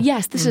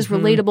explains, this is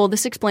relatable.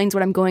 This explains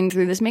what I'm going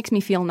through. This makes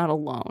me feel not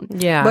alone.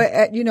 Yeah. But,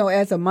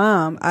 as a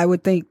mom, I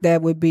would think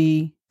that would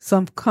be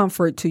some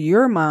comfort to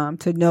your mom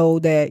to know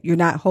that you're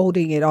not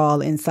holding it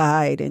all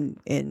inside and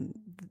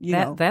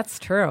that's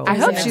true. I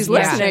hope she's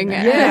listening.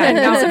 That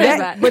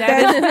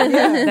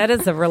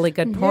is a really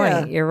good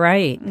point. You're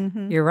right.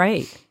 You're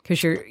right.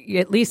 Because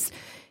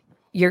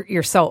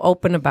you're so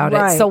open about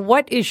it. So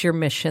what is your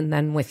mission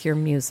then with your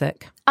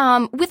music?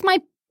 With my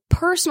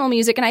personal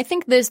music, and I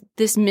think this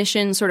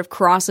mission sort of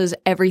crosses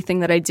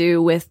everything that I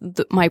do with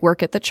my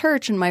work at the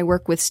church and my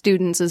work with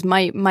students. Is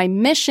my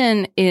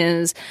mission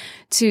is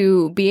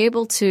to be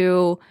able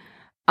to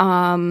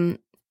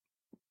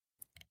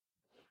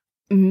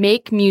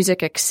make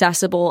music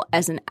accessible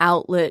as an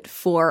outlet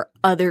for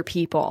other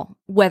people,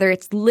 whether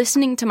it's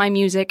listening to my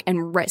music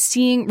and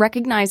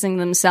recognizing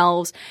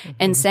themselves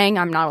and saying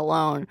I'm not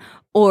alone,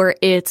 or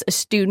it's a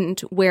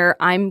student where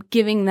I'm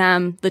giving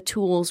them the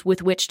tools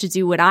with which to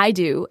do what I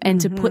do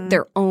and to put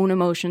their own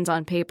emotions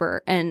on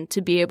paper and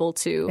to be able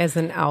to as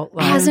an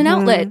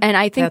outlet. And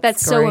I think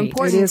that's so great.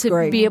 important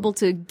to be able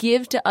to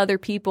give to other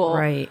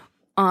people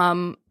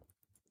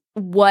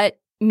what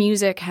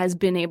music has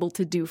been able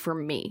to do for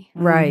me.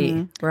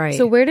 Right.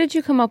 So where did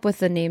you come up with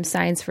the name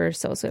Signs for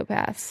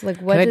Sociopaths?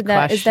 Like, what Good did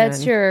that? Is that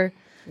question. your?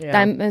 Yeah.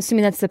 I'm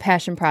assuming that's the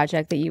passion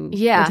project that you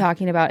were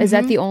talking about. Is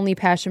that the only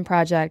passion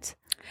project?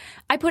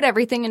 I put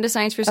everything into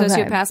Science for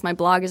Sociopaths. My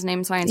blog is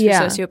named Science for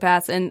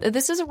Sociopaths, and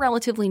this is a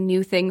relatively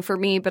new thing for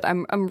me, but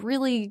I'm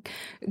really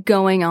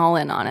going all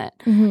in on it.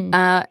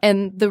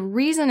 And the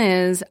reason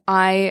is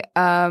I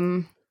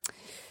don't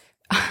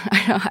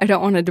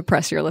want to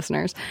depress your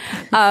listeners.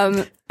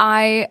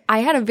 I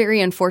had a very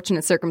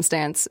unfortunate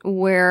circumstance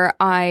where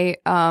I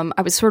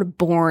was sort of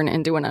born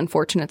into an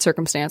unfortunate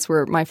circumstance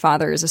where my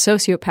father is a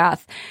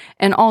sociopath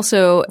and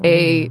also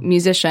a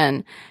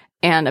musician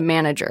and a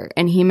manager,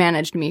 and he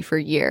managed me for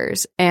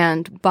years.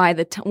 And by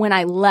the when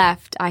I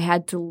left, I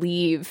had to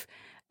leave.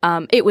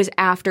 It was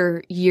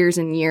after years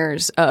and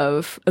years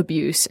of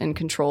abuse and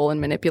control and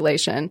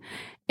manipulation.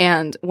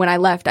 And when I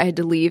left, I had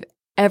to leave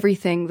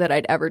everything that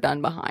I'd ever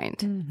done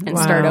behind and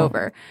start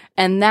over.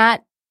 And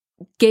that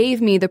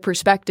gave me the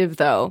perspective,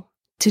 though,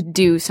 to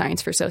do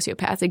Science for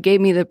Sociopaths. It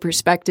gave me the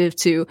perspective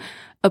to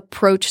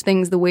approach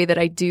things the way that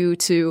I do,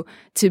 to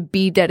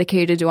be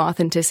dedicated to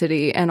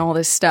authenticity and all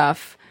this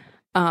stuff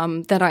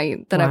that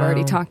I've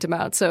already talked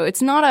about. So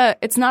it's not a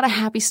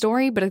happy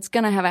story, but it's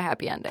going to have a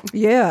happy ending.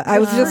 Yeah, I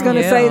was just going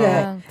to say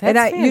that.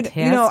 That's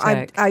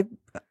and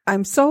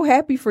I'm so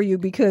happy for you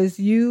because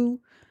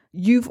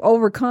you've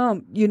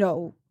overcome,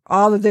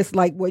 all of this,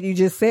 like what you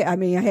just said. I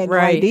mean, I had no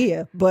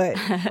idea, but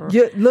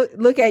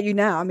look at you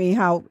now. I mean,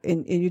 how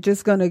and you're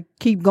just going to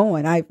keep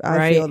going. I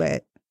feel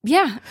that.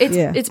 Yeah,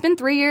 it's been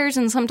 3 years,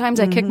 and sometimes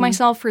I kick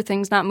myself for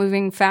things not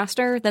moving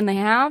faster than they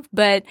have.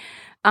 But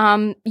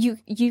you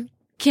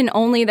can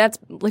only, that's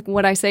like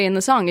what I say in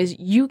the song, is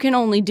you can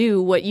only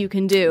do what you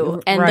can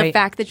do, and the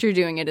fact that you're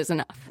doing it is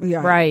enough.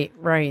 Yeah.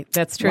 Right.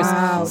 That's true.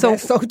 Wow,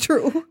 that's so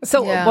true.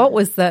 So what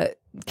was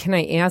can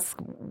I ask,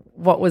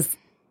 what was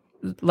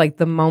like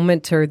the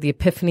moment or the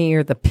epiphany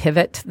or the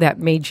pivot that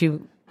made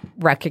you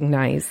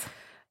recognize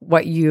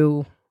what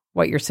your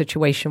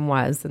situation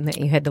was and that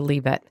you had to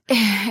leave it?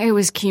 It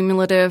was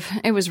cumulative.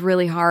 It was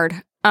really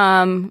hard.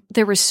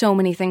 There were so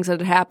many things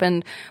that had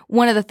happened.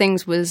 One of the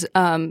things was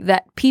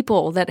that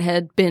people that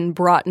had been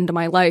brought into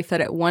my life that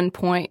at one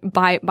point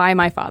by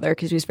my father,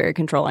 because he was very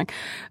controlling,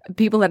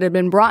 people that had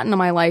been brought into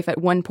my life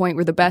at one point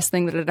were the best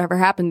thing that had ever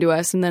happened to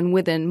us, and then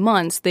within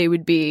months they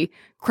would be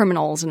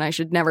criminals and I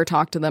should never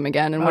talk to them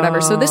again and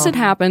whatever. So this had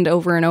happened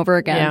over and over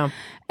again. Yeah.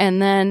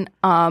 And then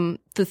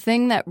the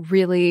thing that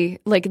really,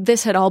 like,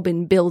 this had all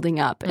been building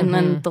up, and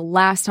then the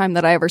last time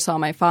that I ever saw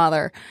my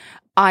father,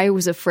 I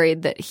was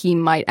afraid that he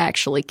might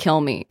actually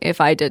kill me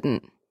if I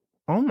didn't.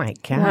 Oh my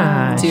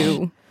gosh.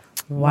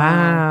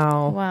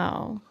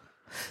 Wow.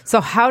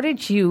 So how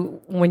did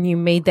you, when you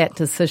made that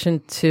decision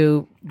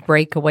to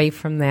break away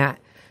from that,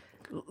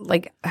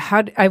 like,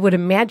 I would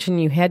imagine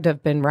you had to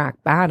have been rock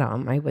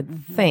bottom, I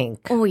would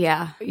think. Oh,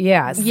 yeah.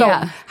 Yeah. So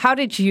how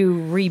did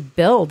you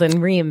rebuild and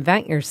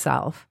reinvent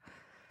yourself?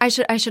 I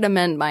should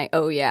amend my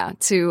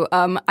to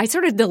I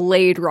sort of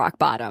delayed rock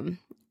bottom.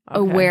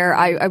 Okay. Where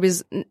I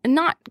was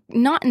not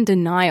in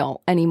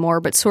denial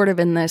anymore, but sort of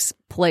in this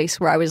place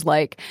where I was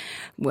like,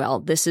 well,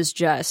 this is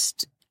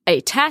just a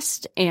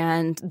test,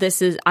 and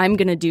I'm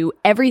going to do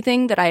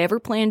everything that I ever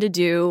planned to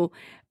do,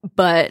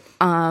 but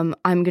I'm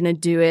going to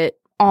do it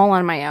all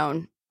on my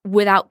own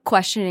without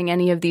questioning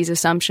any of these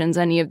assumptions,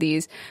 any of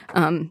these,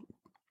 the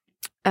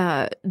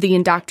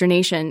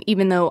indoctrination,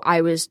 even though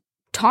I was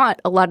taught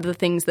a lot of the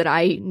things that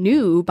I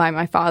knew by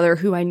my father,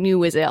 who I knew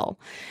was ill.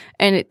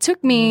 And it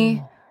took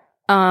me...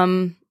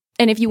 and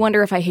if you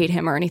wonder if I hate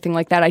him or anything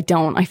like that, I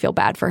don't. I feel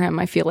bad for him.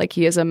 I feel like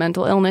he has a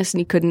mental illness and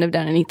he couldn't have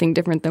done anything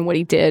different than what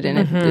he did. And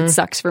it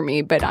sucks for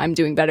me, but I'm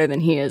doing better than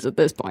he is at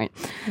this point,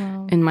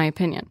 in my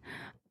opinion.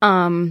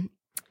 And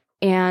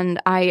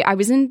I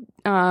was in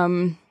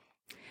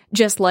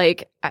just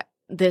like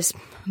this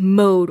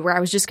mode where I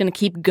was just going to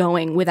keep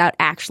going without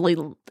actually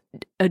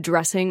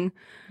addressing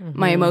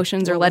my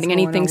emotions or letting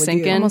anything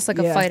sink in. Almost like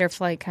a fight or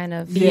flight kind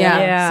of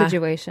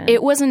situation.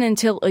 It wasn't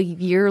until a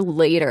year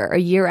later, a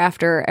year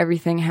after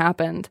everything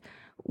happened,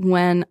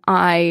 when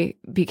I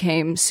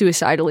became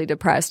suicidally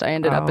depressed. I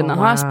ended up in the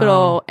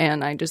hospital,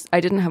 and I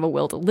didn't have a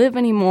will to live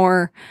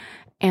anymore.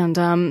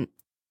 And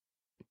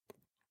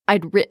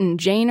I'd written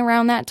Jane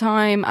around that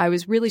time. I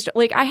was really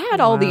I had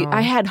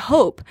I had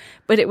hope,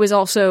 but it was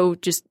also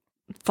just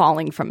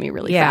falling from me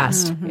really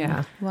fast.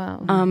 Yeah.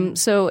 Wow.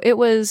 So it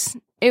was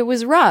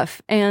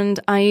rough, and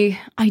I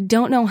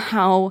don't know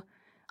how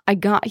I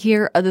got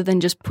here other than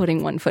just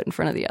putting one foot in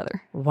front of the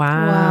other.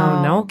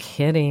 Wow. No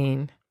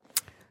kidding.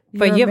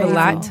 But you have a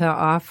lot to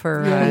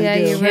offer you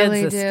kids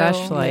really do.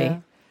 especially. Yeah.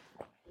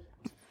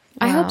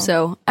 I hope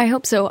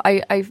so.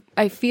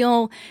 I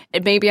feel,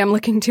 maybe I'm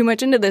looking too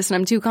much into this and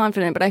I'm too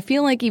confident, but I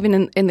feel like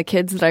even in the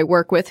kids that I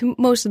work with, who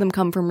most of them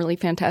come from really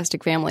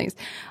fantastic families,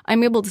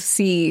 I'm able to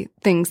see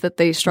things that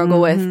they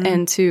struggle with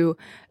and to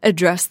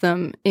address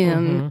them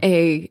in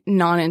a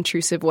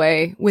non-intrusive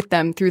way with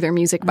them through their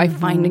music by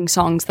finding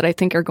songs that I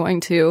think are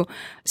going to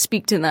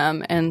speak to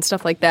them and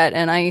stuff like that.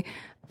 And I'm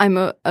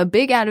a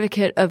big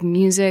advocate of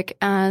music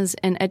as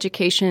an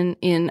education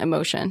in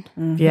emotion.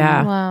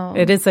 Yeah. Wow.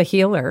 It is a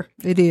healer.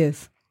 It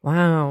is.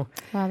 Wow.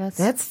 Wow,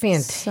 that's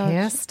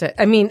fantastic.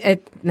 I mean,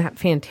 not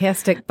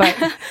fantastic, but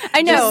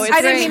I know.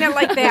 I didn't mean it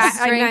like that.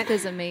 The strength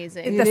is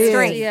amazing. The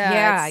strength.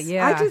 Yeah,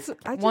 Yeah. I just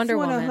Wonder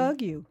want to Woman.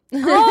 hug you.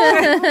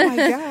 Oh my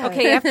God.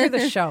 Okay, after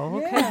the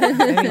show. Okay.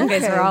 I mean, you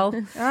guys are all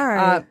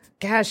right.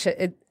 gosh,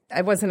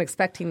 I wasn't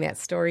expecting that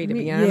story, to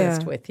be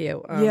honest with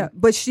you.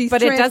 But she's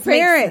but it does make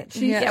transparent. sense.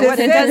 She's Yeah, just well, it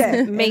said does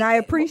that, make. and I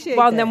appreciate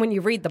Well, that. then when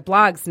you read the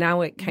blogs, now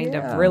it kind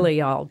of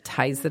really all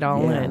ties it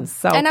all in.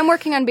 So, And I'm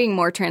working on being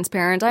more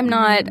transparent. I'm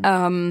not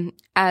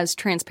as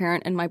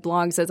transparent in my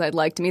blogs as I'd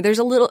like to be. There's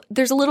a little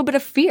bit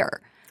of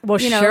fear. well,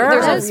 you know, sure.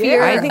 there's a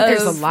fear I think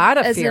there's a of- lot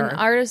of As fear. an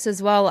artist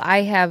as well,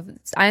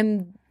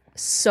 I'm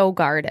so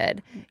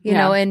guarded, you Yeah.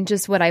 know, and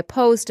just what I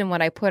post and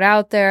what I put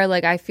out there.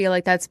 Like, I feel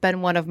like that's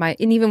been one of my,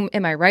 and even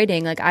in my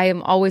writing, like, I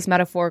am always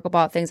metaphorical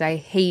about things. I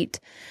hate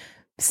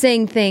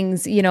saying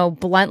things, you know,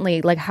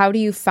 bluntly. Like, how do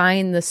you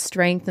find the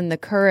strength and the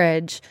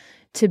courage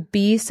to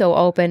be so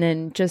open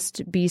and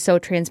just be so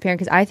transparent?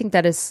 Because I think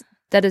that is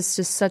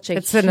just such a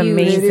It's an huge,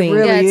 amazing- It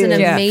really it's an is.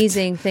 gift.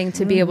 amazing thing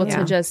to be able Yeah.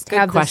 to just Good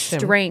have question.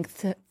 the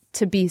strength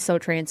to be so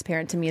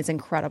transparent. To me, is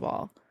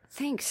incredible.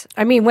 Thanks.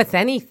 I mean, with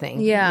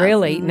anything, Yeah.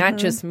 really, not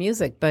just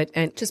music, but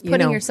Just you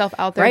putting know, yourself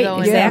out there, right? though,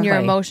 and Exactly. your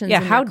emotions. Yeah,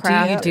 and how your do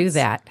craft. you do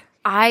that?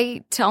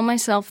 I tell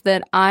myself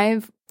that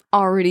I've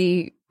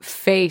already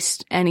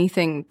faced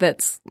anything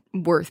that's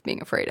worth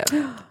being afraid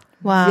of.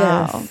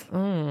 Wow.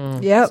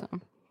 Yes.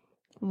 Yep.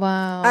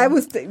 Wow. I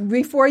was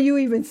before you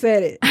even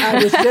said it.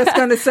 I was just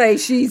going to say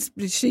she's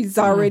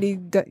already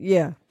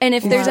yeah. And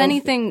if there's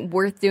anything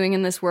worth doing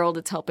in this world,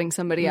 it's helping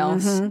somebody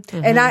else.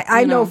 And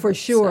I know know, for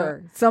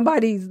sure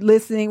somebody's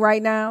listening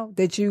right now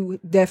that you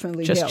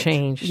definitely Just helped.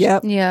 changed.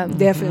 Yep. Yeah.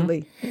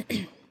 Definitely.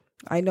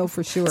 I know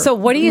for sure. So,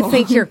 what do you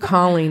think your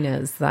calling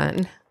is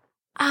then?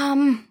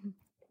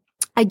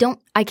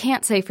 I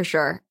can't say for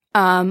sure.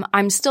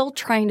 I'm still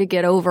trying to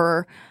get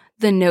over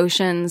the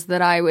notions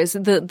that I was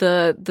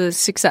the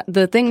success,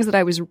 the things that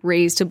I was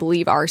raised to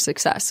believe are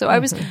success. So I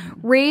was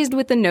raised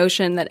with the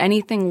notion that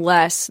anything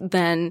less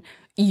than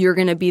you're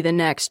going to be the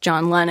next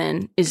John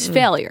Lennon is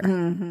failure,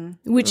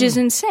 which is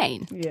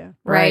insane. yeah.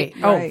 Right.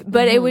 Right.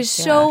 But it was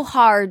so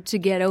hard to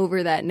get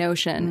over that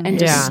notion and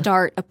just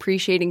start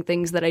appreciating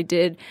things that I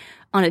did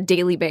on a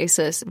daily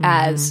basis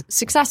as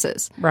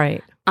successes.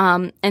 Right.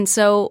 And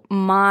so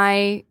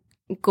my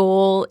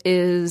goal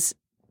is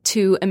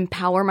to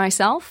empower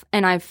myself.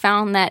 And I've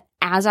found that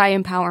as I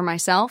empower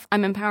myself,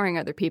 I'm empowering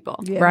other people.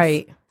 Yes.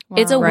 Right.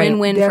 It's a Right.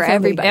 win-win for Definitely.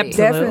 everybody.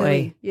 Absolutely.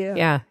 Definitely. Yeah.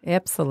 Yeah,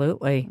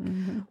 absolutely.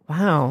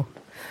 Wow.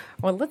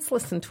 Well, let's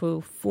listen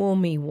to Fool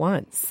Me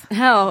Once.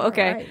 Oh,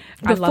 okay. Right.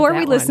 I love Before that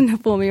we listen one.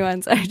 to Fool Me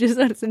Once, I just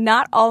want to say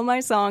not all my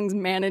songs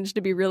manage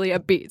to be really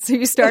upbeat. So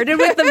you started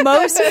with the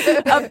most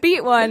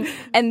upbeat one.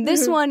 And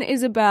this one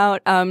is about,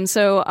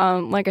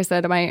 like I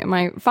said,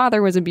 my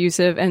father was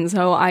abusive. And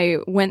so I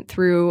went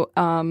through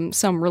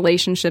some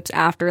relationships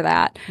after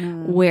that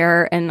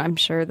where, and I'm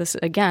sure this,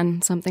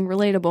 again, something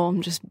relatable.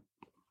 I'm just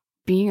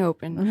being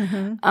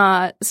open.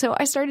 So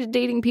I started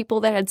dating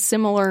people that had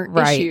similar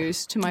Right.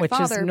 issues to my Which is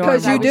father. normal.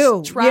 because I Because you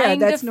was do. trying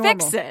Yeah, that's to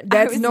fix normal. it.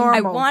 That's I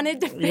normal.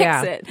 wanted to fix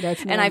Yeah. it.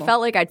 That's And I normal.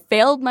 felt like I'd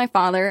failed my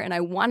father and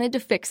I wanted to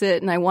fix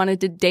it and I wanted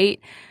to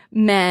date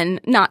men,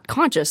 not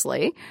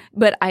consciously,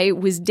 but I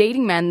was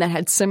dating men that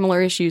had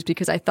similar issues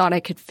because I thought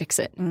I could fix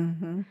it.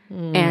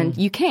 And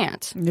you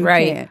can't. You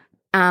Right.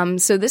 can't.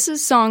 So this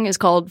song is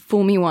called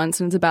Fool Me Once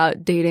and it's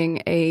about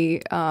dating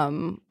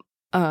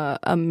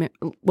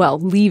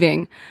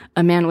leaving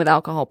a man with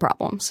alcohol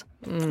problems.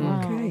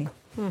 Okay.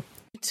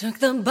 Took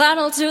the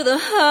bottle to the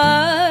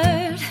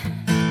heart.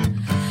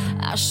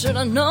 I should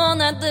have known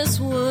that this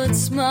would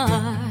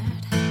smart.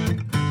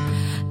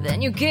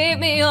 Then you gave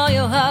me all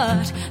your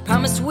heart.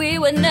 Promised we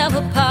would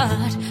never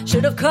part.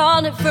 Should have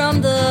called it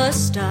from the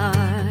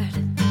start.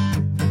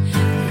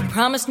 You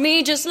promised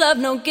me just love,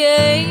 no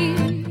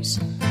games.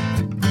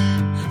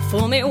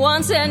 Fool me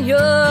once and you're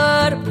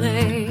to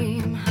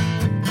blame.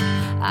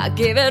 I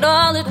gave it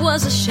all, it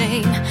was a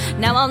shame.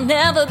 Now I'll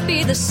never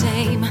be the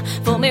same.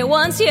 Fool me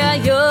once, yeah,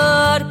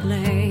 you're to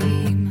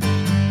blame.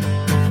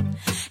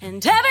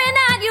 And every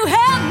night you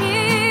held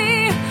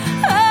me,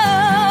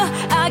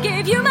 oh, I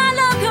gave you my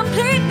love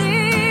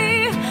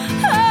completely.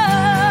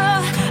 Oh,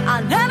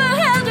 I never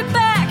held it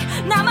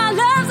back. Now my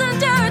love's a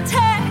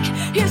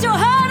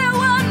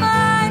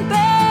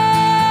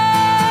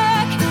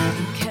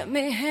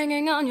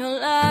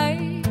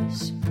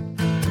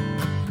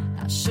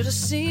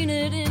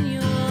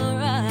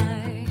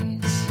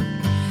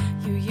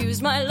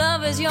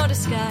is your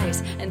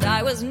disguise, and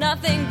I was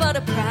nothing but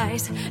a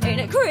prize. Ain't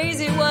it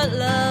crazy what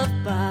love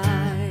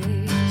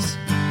buys?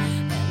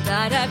 And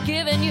I'd have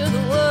given you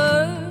the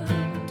world.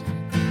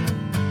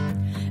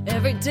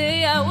 Every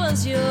day I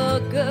was your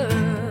girl.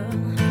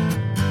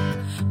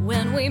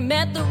 When we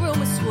met, the room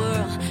would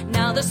swirl.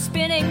 Now the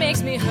spinning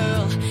makes me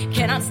hurl.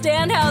 Cannot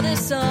stand how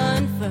this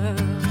unfurled.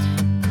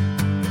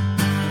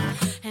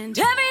 And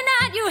every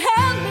night you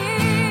held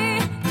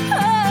me,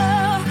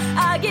 oh,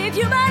 I gave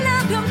you my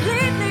love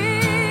completely.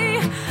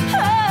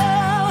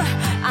 Oh,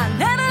 I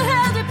never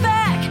held it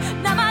back.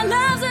 Now my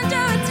love's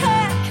under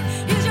attack.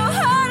 Is your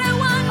heart at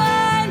one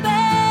mind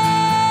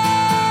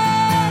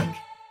back?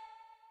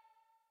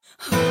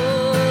 Oh.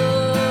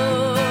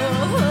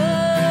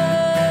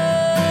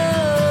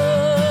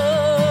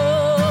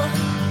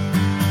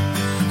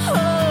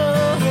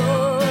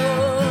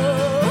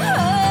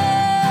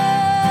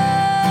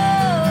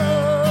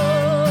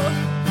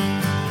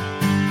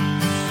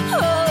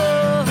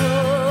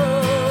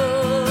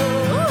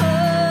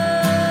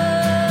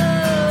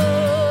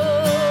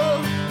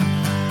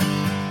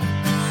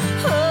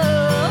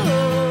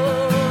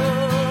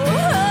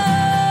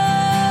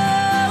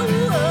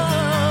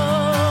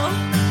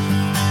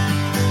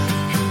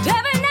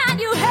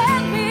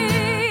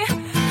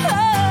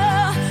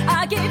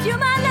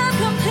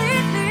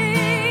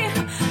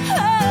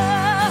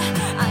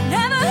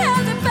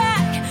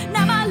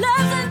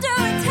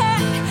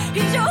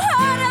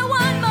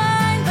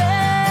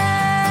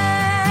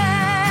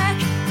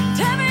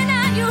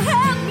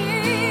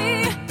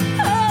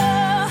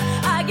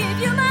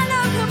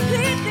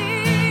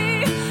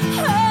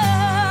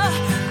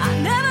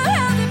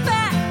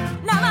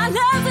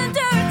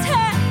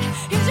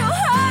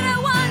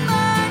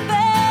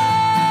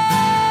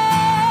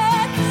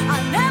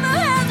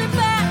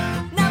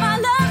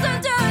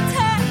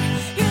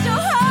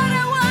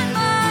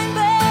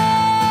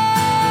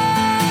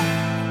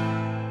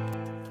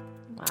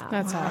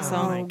 That's awesome.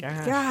 Oh my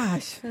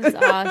gosh. That's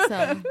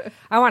awesome.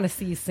 I want to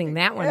see you sing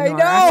that one, I Nora.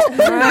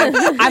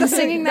 know. I'm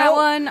singing that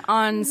one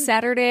on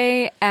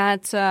Saturday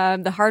at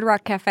the Hard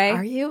Rock Cafe.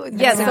 Are you?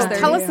 Yeah, so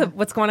tell us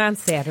what's going on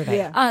Saturday.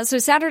 Yeah. So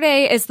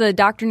Saturday is the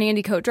Dr.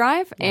 Nandy Coat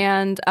Drive,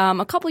 and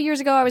a couple years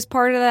ago I was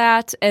part of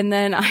that, and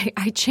then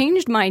I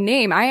changed my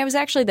name. I was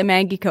actually the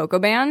Maggie Cocco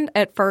band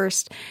at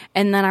first,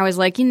 and then I was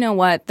like, you know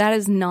what, that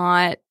is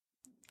not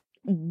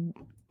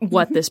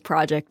what this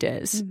project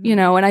is, you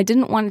know, and I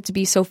didn't want it to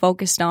be so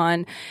focused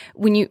on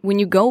when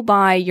you go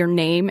by your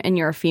name and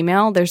you're a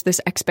female, there's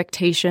this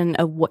expectation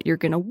of what you're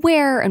going to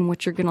wear and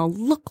what you're going to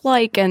look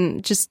like.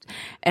 And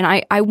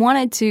I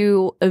wanted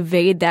to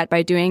evade that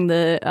by doing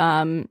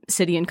the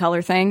City and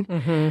Color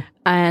thing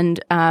and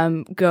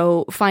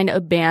go find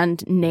a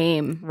band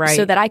name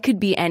so that I could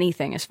be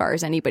anything as far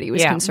as anybody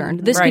was concerned.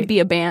 This could be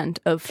a band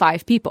of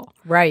 5 people.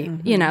 Right.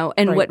 You know,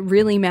 and what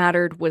really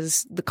mattered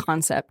was the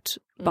concept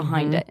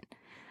behind it.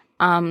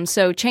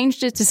 So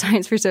changed it to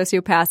Science for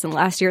Sociopaths, and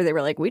last year they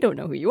were like, we don't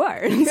know who you are.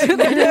 And so they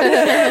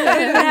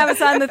didn't have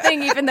us on the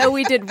thing, even though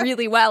we did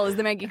really well as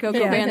the Maggie Cocco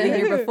band the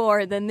year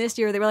before. Then this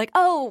year they were like,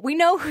 oh, we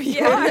know who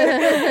you are.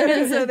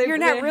 And so you're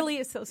not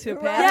really a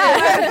sociopath.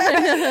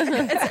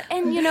 Yeah.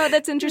 And, you know,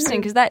 that's interesting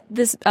because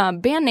this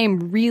band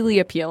name really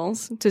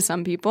appeals to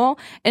some people.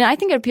 And I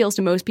think it appeals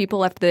to most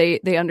people if they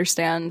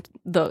understand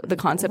the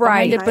concept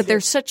behind it. But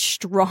there's such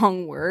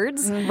strong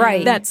words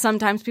that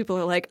sometimes people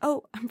are like,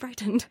 oh, I'm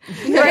frightened.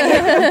 But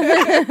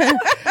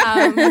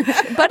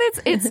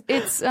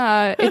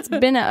it's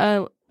been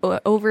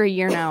over a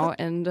year now,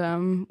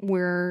 and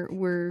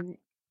we're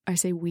I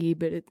say we,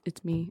 but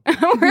it's me.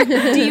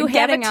 Do you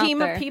have a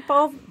team of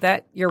people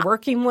that you're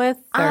working with?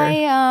 Or?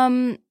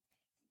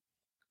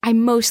 I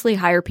mostly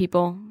hire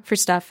people for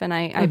stuff, and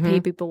I pay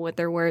people what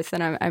they're worth,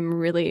 and I'm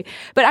really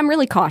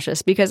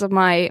cautious because of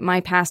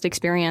my past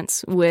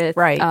experience with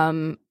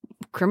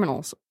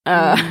criminals.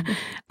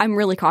 I'm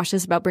really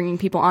cautious about bringing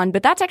people on,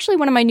 but that's actually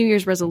one of my New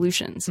Year's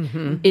resolutions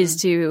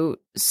is to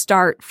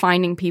start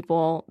finding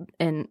people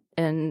and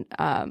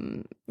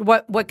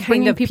what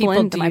kind of people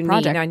into do my you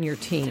project need on your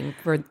team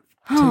to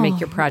make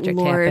your project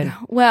happen?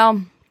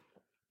 Well,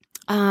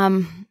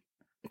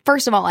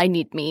 first of all, I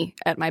need me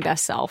at my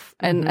best self,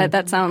 and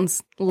that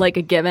sounds like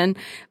a given,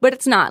 but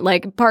it's not.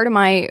 Like part of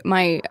my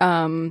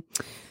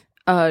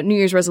New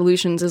Year's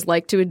resolutions is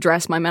like to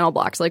address my mental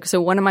blocks. Like,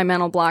 so one of my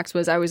mental blocks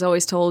was I was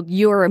always told,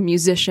 you're a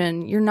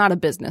musician, you're not a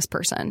business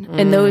person.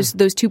 And those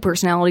two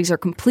personalities are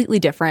completely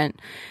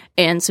different.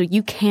 And so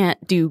you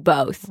can't do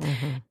both.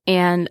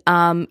 And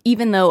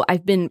even though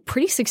I've been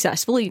pretty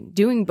successfully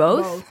doing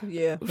both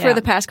for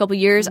the past couple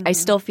of years, I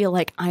still feel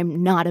like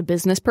I'm not a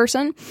business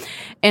person.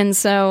 And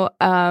so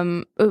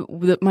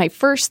my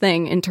first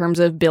thing in terms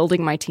of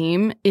building my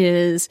team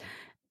is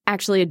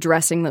actually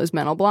addressing those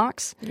mental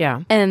blocks.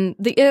 Yeah. And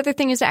the other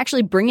thing is to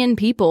actually bring in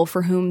people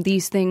for whom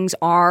these things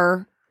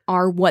are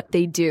are what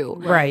they do.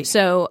 Right.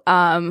 So,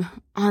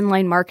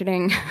 online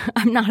marketing,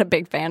 I'm not a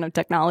big fan of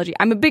technology.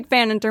 I'm a big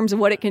fan in terms of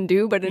what it can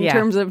do, but in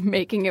terms of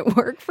making it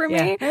work for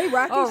me. Hey,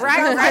 Rocky. Oh,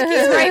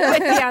 Rocky's right with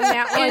you on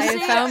that one.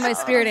 I found my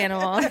spirit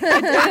animal.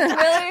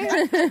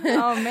 Really?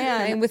 Oh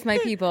man. I'm with my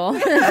people. All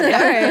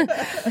right.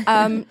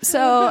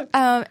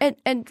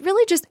 And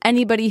really just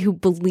anybody who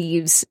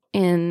believes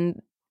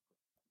in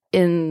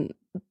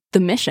the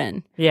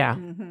mission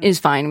is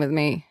fine with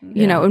me,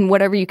 you know, and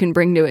whatever you can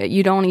bring to it.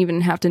 You don't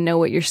even have to know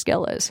what your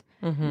skill is.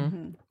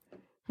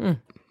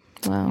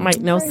 Wow. Might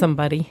know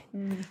somebody.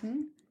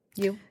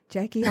 You.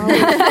 Jackie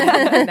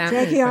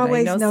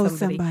always knows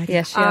somebody.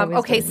 Yes, she always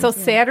okay, does. so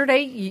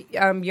Saturday,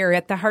 you're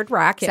at the Hard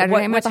Rock.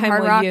 Saturday I'm what at the time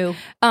Hard will Rock. you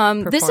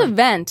This perform?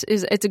 event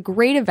it's a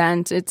great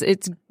event.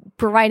 It's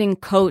providing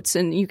coats,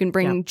 and you can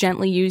bring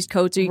gently used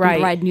coats, or you can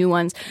provide new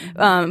ones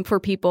for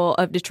people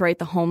of Detroit,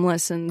 the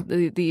homeless, and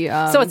the.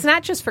 So it's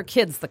not just for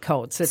kids, the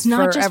coats. It's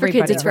not for just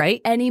everybody, for kids. It's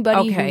right? for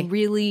anybody Okay. who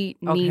really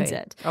needs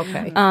it.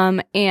 Okay.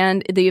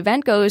 And the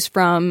event goes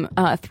from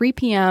 3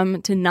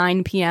 p.m. to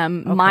 9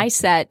 p.m. My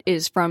set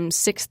is from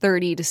 6:30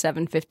 to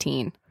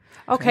 7:15.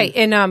 Okay,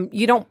 and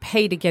you don't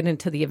pay to get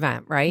into the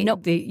event, right?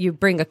 Nope. You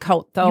bring a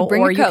coat though,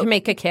 bring a or you coat. can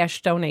make a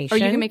cash donation, Or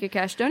you can make a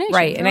cash donation.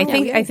 right? And I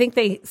think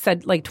they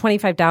said like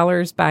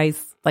 $25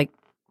 buys like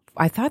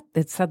I thought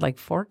it said like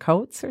 4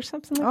 coats or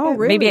something like that. Oh,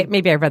 really?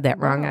 Maybe I read that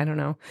wrong. I don't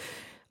know.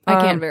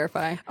 I can't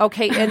verify.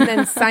 Okay, and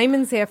then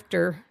Simon's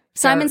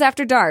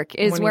After Dark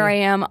is where I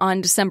am on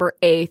December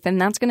 8th, and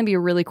that's going to be a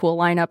really cool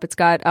lineup. It's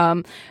got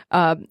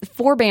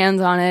 4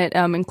 bands on it,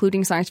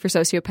 including Science for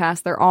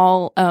Sociopaths. They're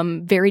all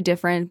very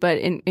different, but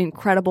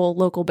incredible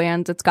local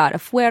bands. It's got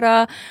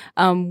Afuera,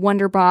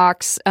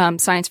 Wonderbox,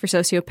 Science for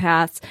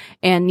Sociopaths,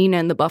 and Nina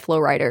and the Buffalo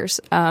Riders.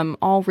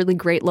 All really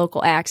great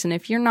local acts. And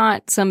if you're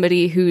not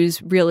somebody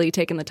who's really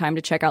taken the time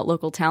to check out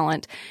local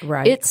talent,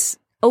 it's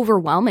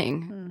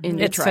overwhelming in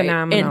It's Detroit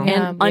phenomenal.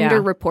 and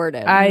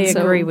underreported. I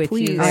agree with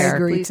please, you there. I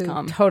agree, please too.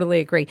 come. Totally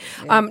agree.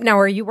 Now,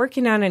 are you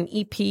working on an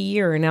EP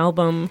or an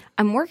album?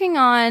 I'm working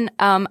on.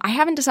 I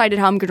haven't decided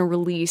how I'm going to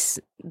release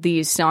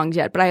these songs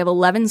yet, but I have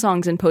 11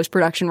 songs in post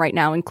production right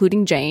now,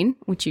 including Jane,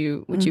 which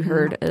you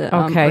heard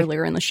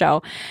earlier in the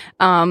show,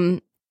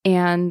 and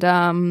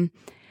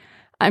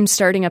I'm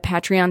starting a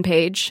Patreon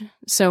page.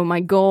 So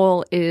my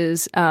goal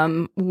is,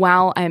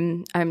 while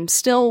I'm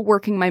still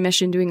working my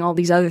mission, doing all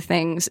these other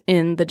things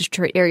in the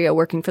Detroit area,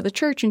 working for the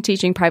church and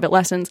teaching private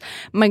lessons,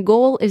 my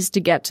goal is to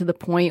get to the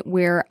point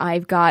where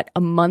I've got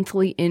a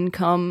monthly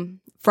income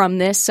from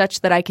this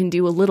such that I can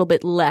do a little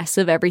bit less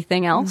of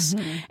everything else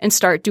and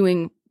start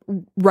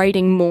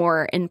writing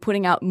more and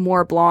putting out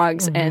more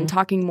blogs and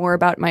talking more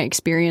about my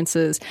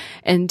experiences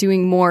and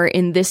doing more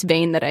in this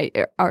vein that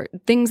are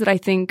things that I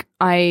think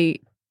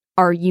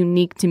are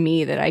unique to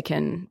me that I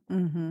can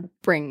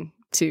bring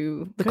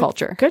to the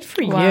culture. Good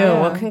for you.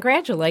 Well,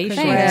 congratulations.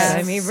 Thanks.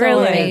 I mean, So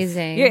really.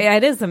 amazing. Yeah,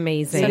 it is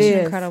amazing. Such an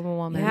incredible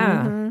woman.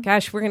 Yeah.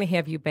 Gosh, we're going to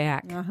have you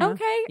back.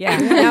 Okay. Yeah.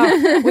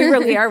 No, we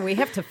really are. We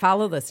have to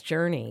follow this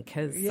journey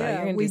because you're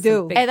going to we do. do.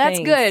 Some big Hey, that's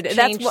things, good. That's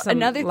change what, some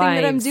another thing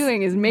that I'm lives.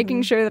 doing is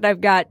making sure that I've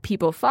got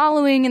people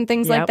following and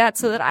things Yep. like that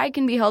so that I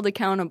can be held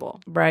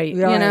accountable. Right.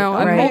 Yeah. You know,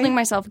 I'm Right. holding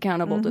myself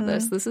accountable to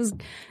this. This is,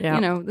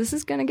 Yeah. this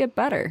is going to get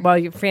better. Well,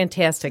 you're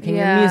fantastic, and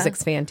your Yeah.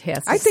 music's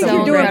fantastic. I think So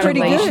you're doing pretty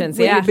good congratulations.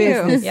 with yeah. your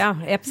business. Yeah,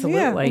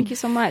 absolutely. Thank you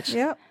so much.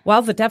 Yep.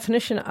 Well, the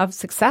definition of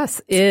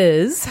success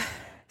is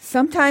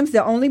Sometimes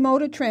the only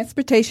mode of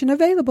transportation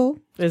available.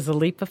 a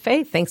leap of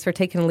faith. Thanks for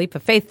taking a leap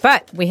of faith.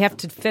 But we have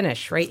to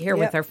finish right here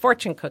with Yep. our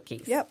fortune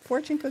cookies. Yep,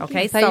 fortune cookies.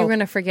 Okay, I thought you were going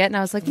to forget, and I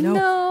was like, no,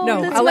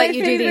 No, that's I'll my let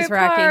you do these, favorite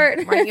Rocky.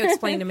 part. Why don't you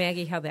explain to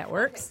Maggie how that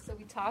works? So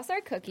we toss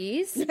our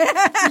cookies.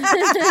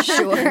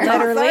 Sure.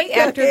 Literally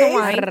after the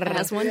wine.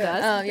 As one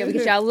does. Yeah, we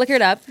get y'all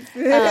liquored up.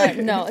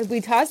 No, we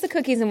toss the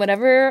cookies in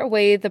whatever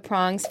way the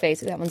prongs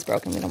face. That one's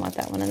broken. We don't want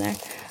that one in there.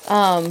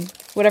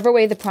 Whatever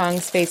way the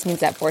prongs face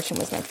means that fortune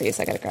was meant for you.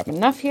 So I got to grab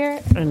enough here.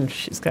 And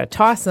she's got to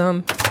toss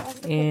them.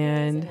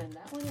 And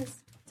that one is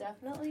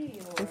definitely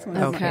yours.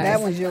 okay. That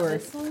one's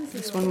yours.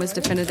 This one was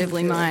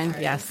definitively mine.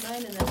 Yes.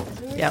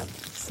 Yep.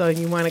 So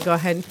you want to go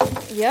ahead.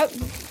 Yep.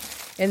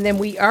 And then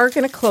we are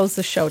going to close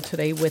the show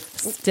today with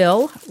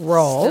Still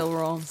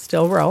Roll.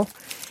 Still Roll.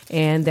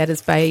 And that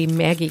is by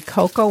Maggie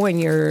Cocco. And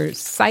your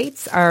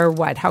sites are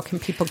what? How can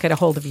people get a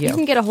hold of you? You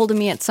can get a hold of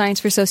me at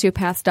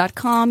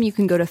scienceforsociopaths.com. You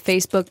can go to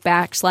Facebook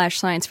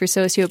 /Science for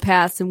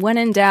Sociopaths. And when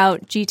in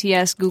doubt,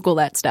 GTS, Google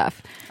that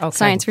stuff. Okay.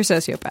 Science for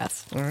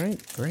Sociopaths. All right.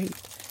 Great.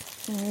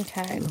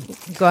 Okay.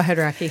 Go ahead,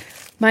 Rocky.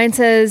 Mine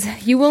says,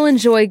 you will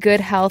enjoy good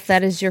health.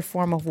 That is your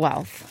form of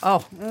wealth.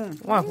 Oh,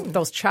 wow.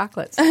 Those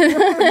chocolates.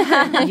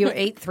 You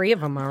ate 3 of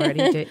them already,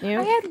 didn't you?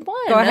 I had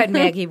one. Go ahead,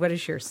 Maggie. What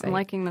does yours say? I'm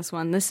liking this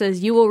one. This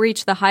says, you will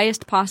reach the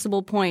highest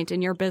possible point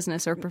in your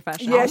business or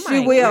profession. Yes, my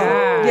you will.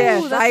 gosh.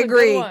 Yes, that's I a good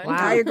agree. one. Wow.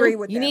 I agree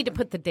with You that. need to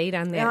put the date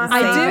on that. and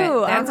I save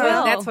do. it. I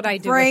will. That's what I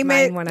do Frame with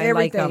mine it, when I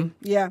everything. like them.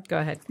 Yeah. Go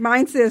ahead.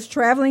 Mine says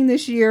traveling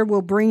this year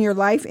will bring your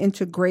life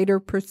into greater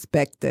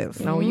perspective.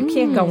 No, you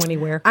can't go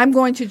anywhere. I'm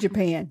going to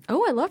Japan.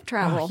 Oh, I love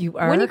travel. Oh, you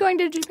are? When are you going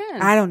to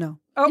Japan? I don't know.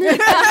 You've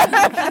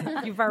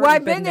already Well,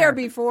 I've been there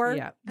before,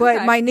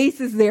 but my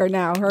niece is there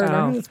now. Her and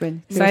her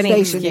husband. So They're any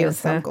stationed there, excuse,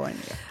 so I'm huh? going.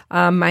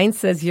 Mine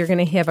says you're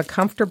going to have a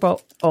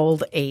comfortable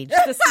old age.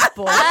 This is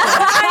bullshit.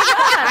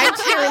 I'm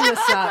tearing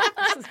this up.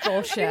 This is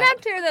bullshit. You're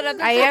not tearing that up.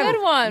 That's I a am.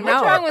 good one. No.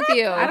 What's wrong with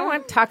you? I don't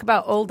want to talk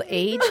about old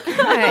age.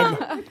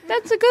 God.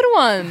 That's a good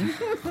one.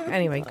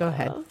 Anyway, go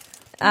ahead.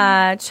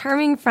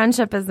 Charming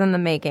friendship is in the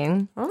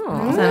making.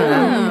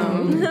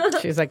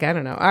 She's like, I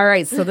don't know. All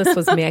right, so this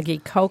was Maggie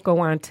Cocco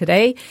on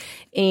today,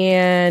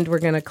 and we're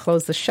going to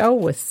close the show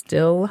with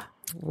Still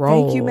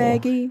Roll. Thank you,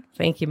 Maggie.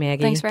 Thank you,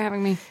 Maggie. Thanks for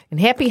having me. And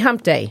happy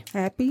hump day.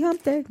 Happy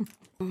hump day.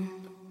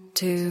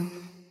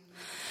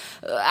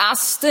 I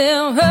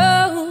still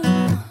roll,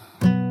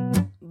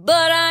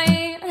 but I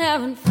ain't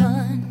having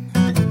fun.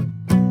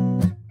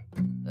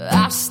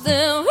 I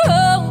still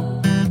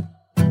roll,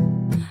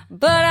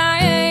 but I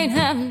ain't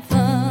having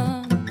fun.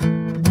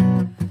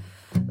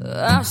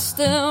 I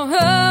still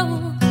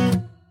roll,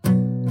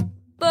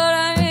 but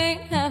I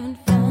ain't having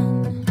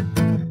fun.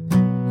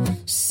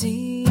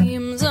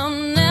 Seems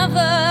I'm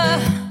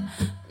never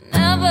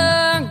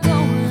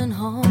going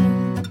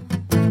home.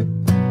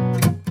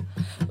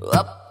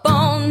 Up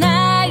all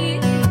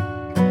night,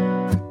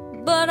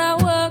 but I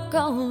work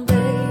all day.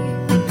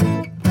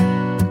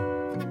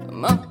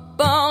 I'm up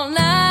all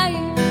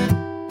night,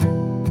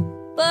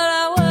 but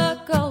I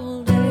work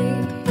all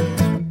day.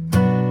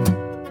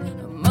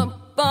 I'm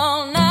up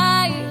all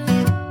night,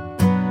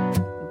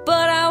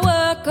 but I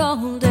work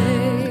all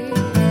day.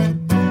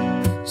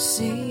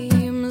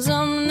 Seems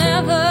I'm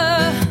never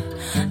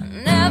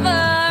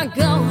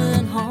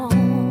going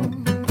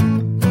home.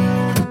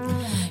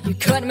 You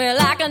cut me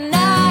like a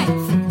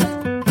knife,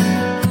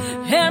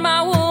 and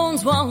my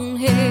wounds won't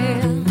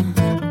heal.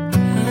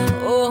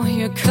 Oh,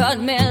 you cut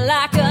me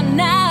like a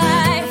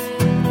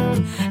knife,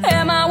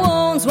 and my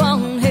wounds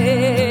won't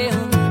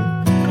heal.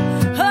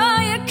 Oh,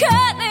 you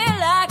cut me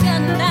like a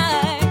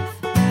knife,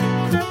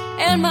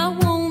 and my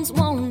wounds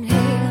won't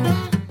heal.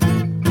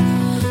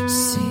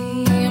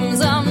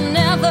 Seems I'm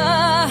never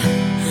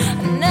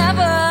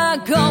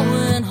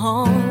going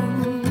home.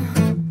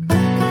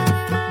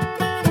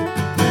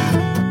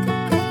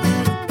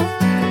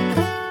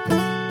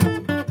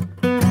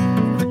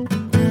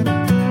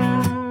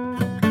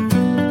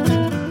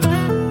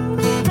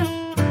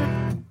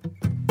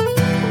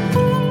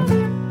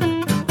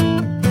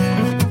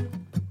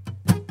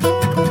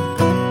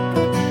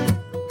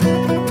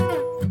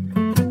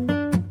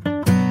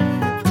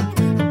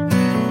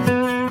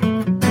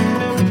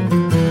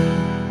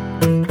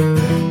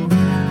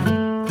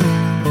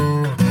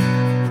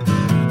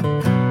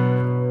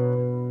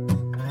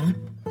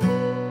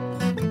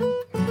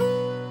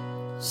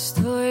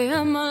 Story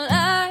of my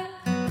life,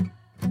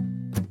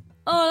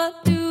 all I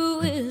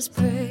do is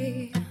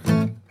pray.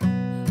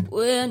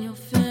 When you're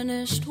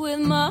finished with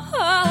my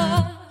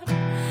heart,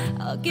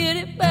 I'll get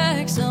it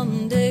back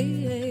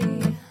someday.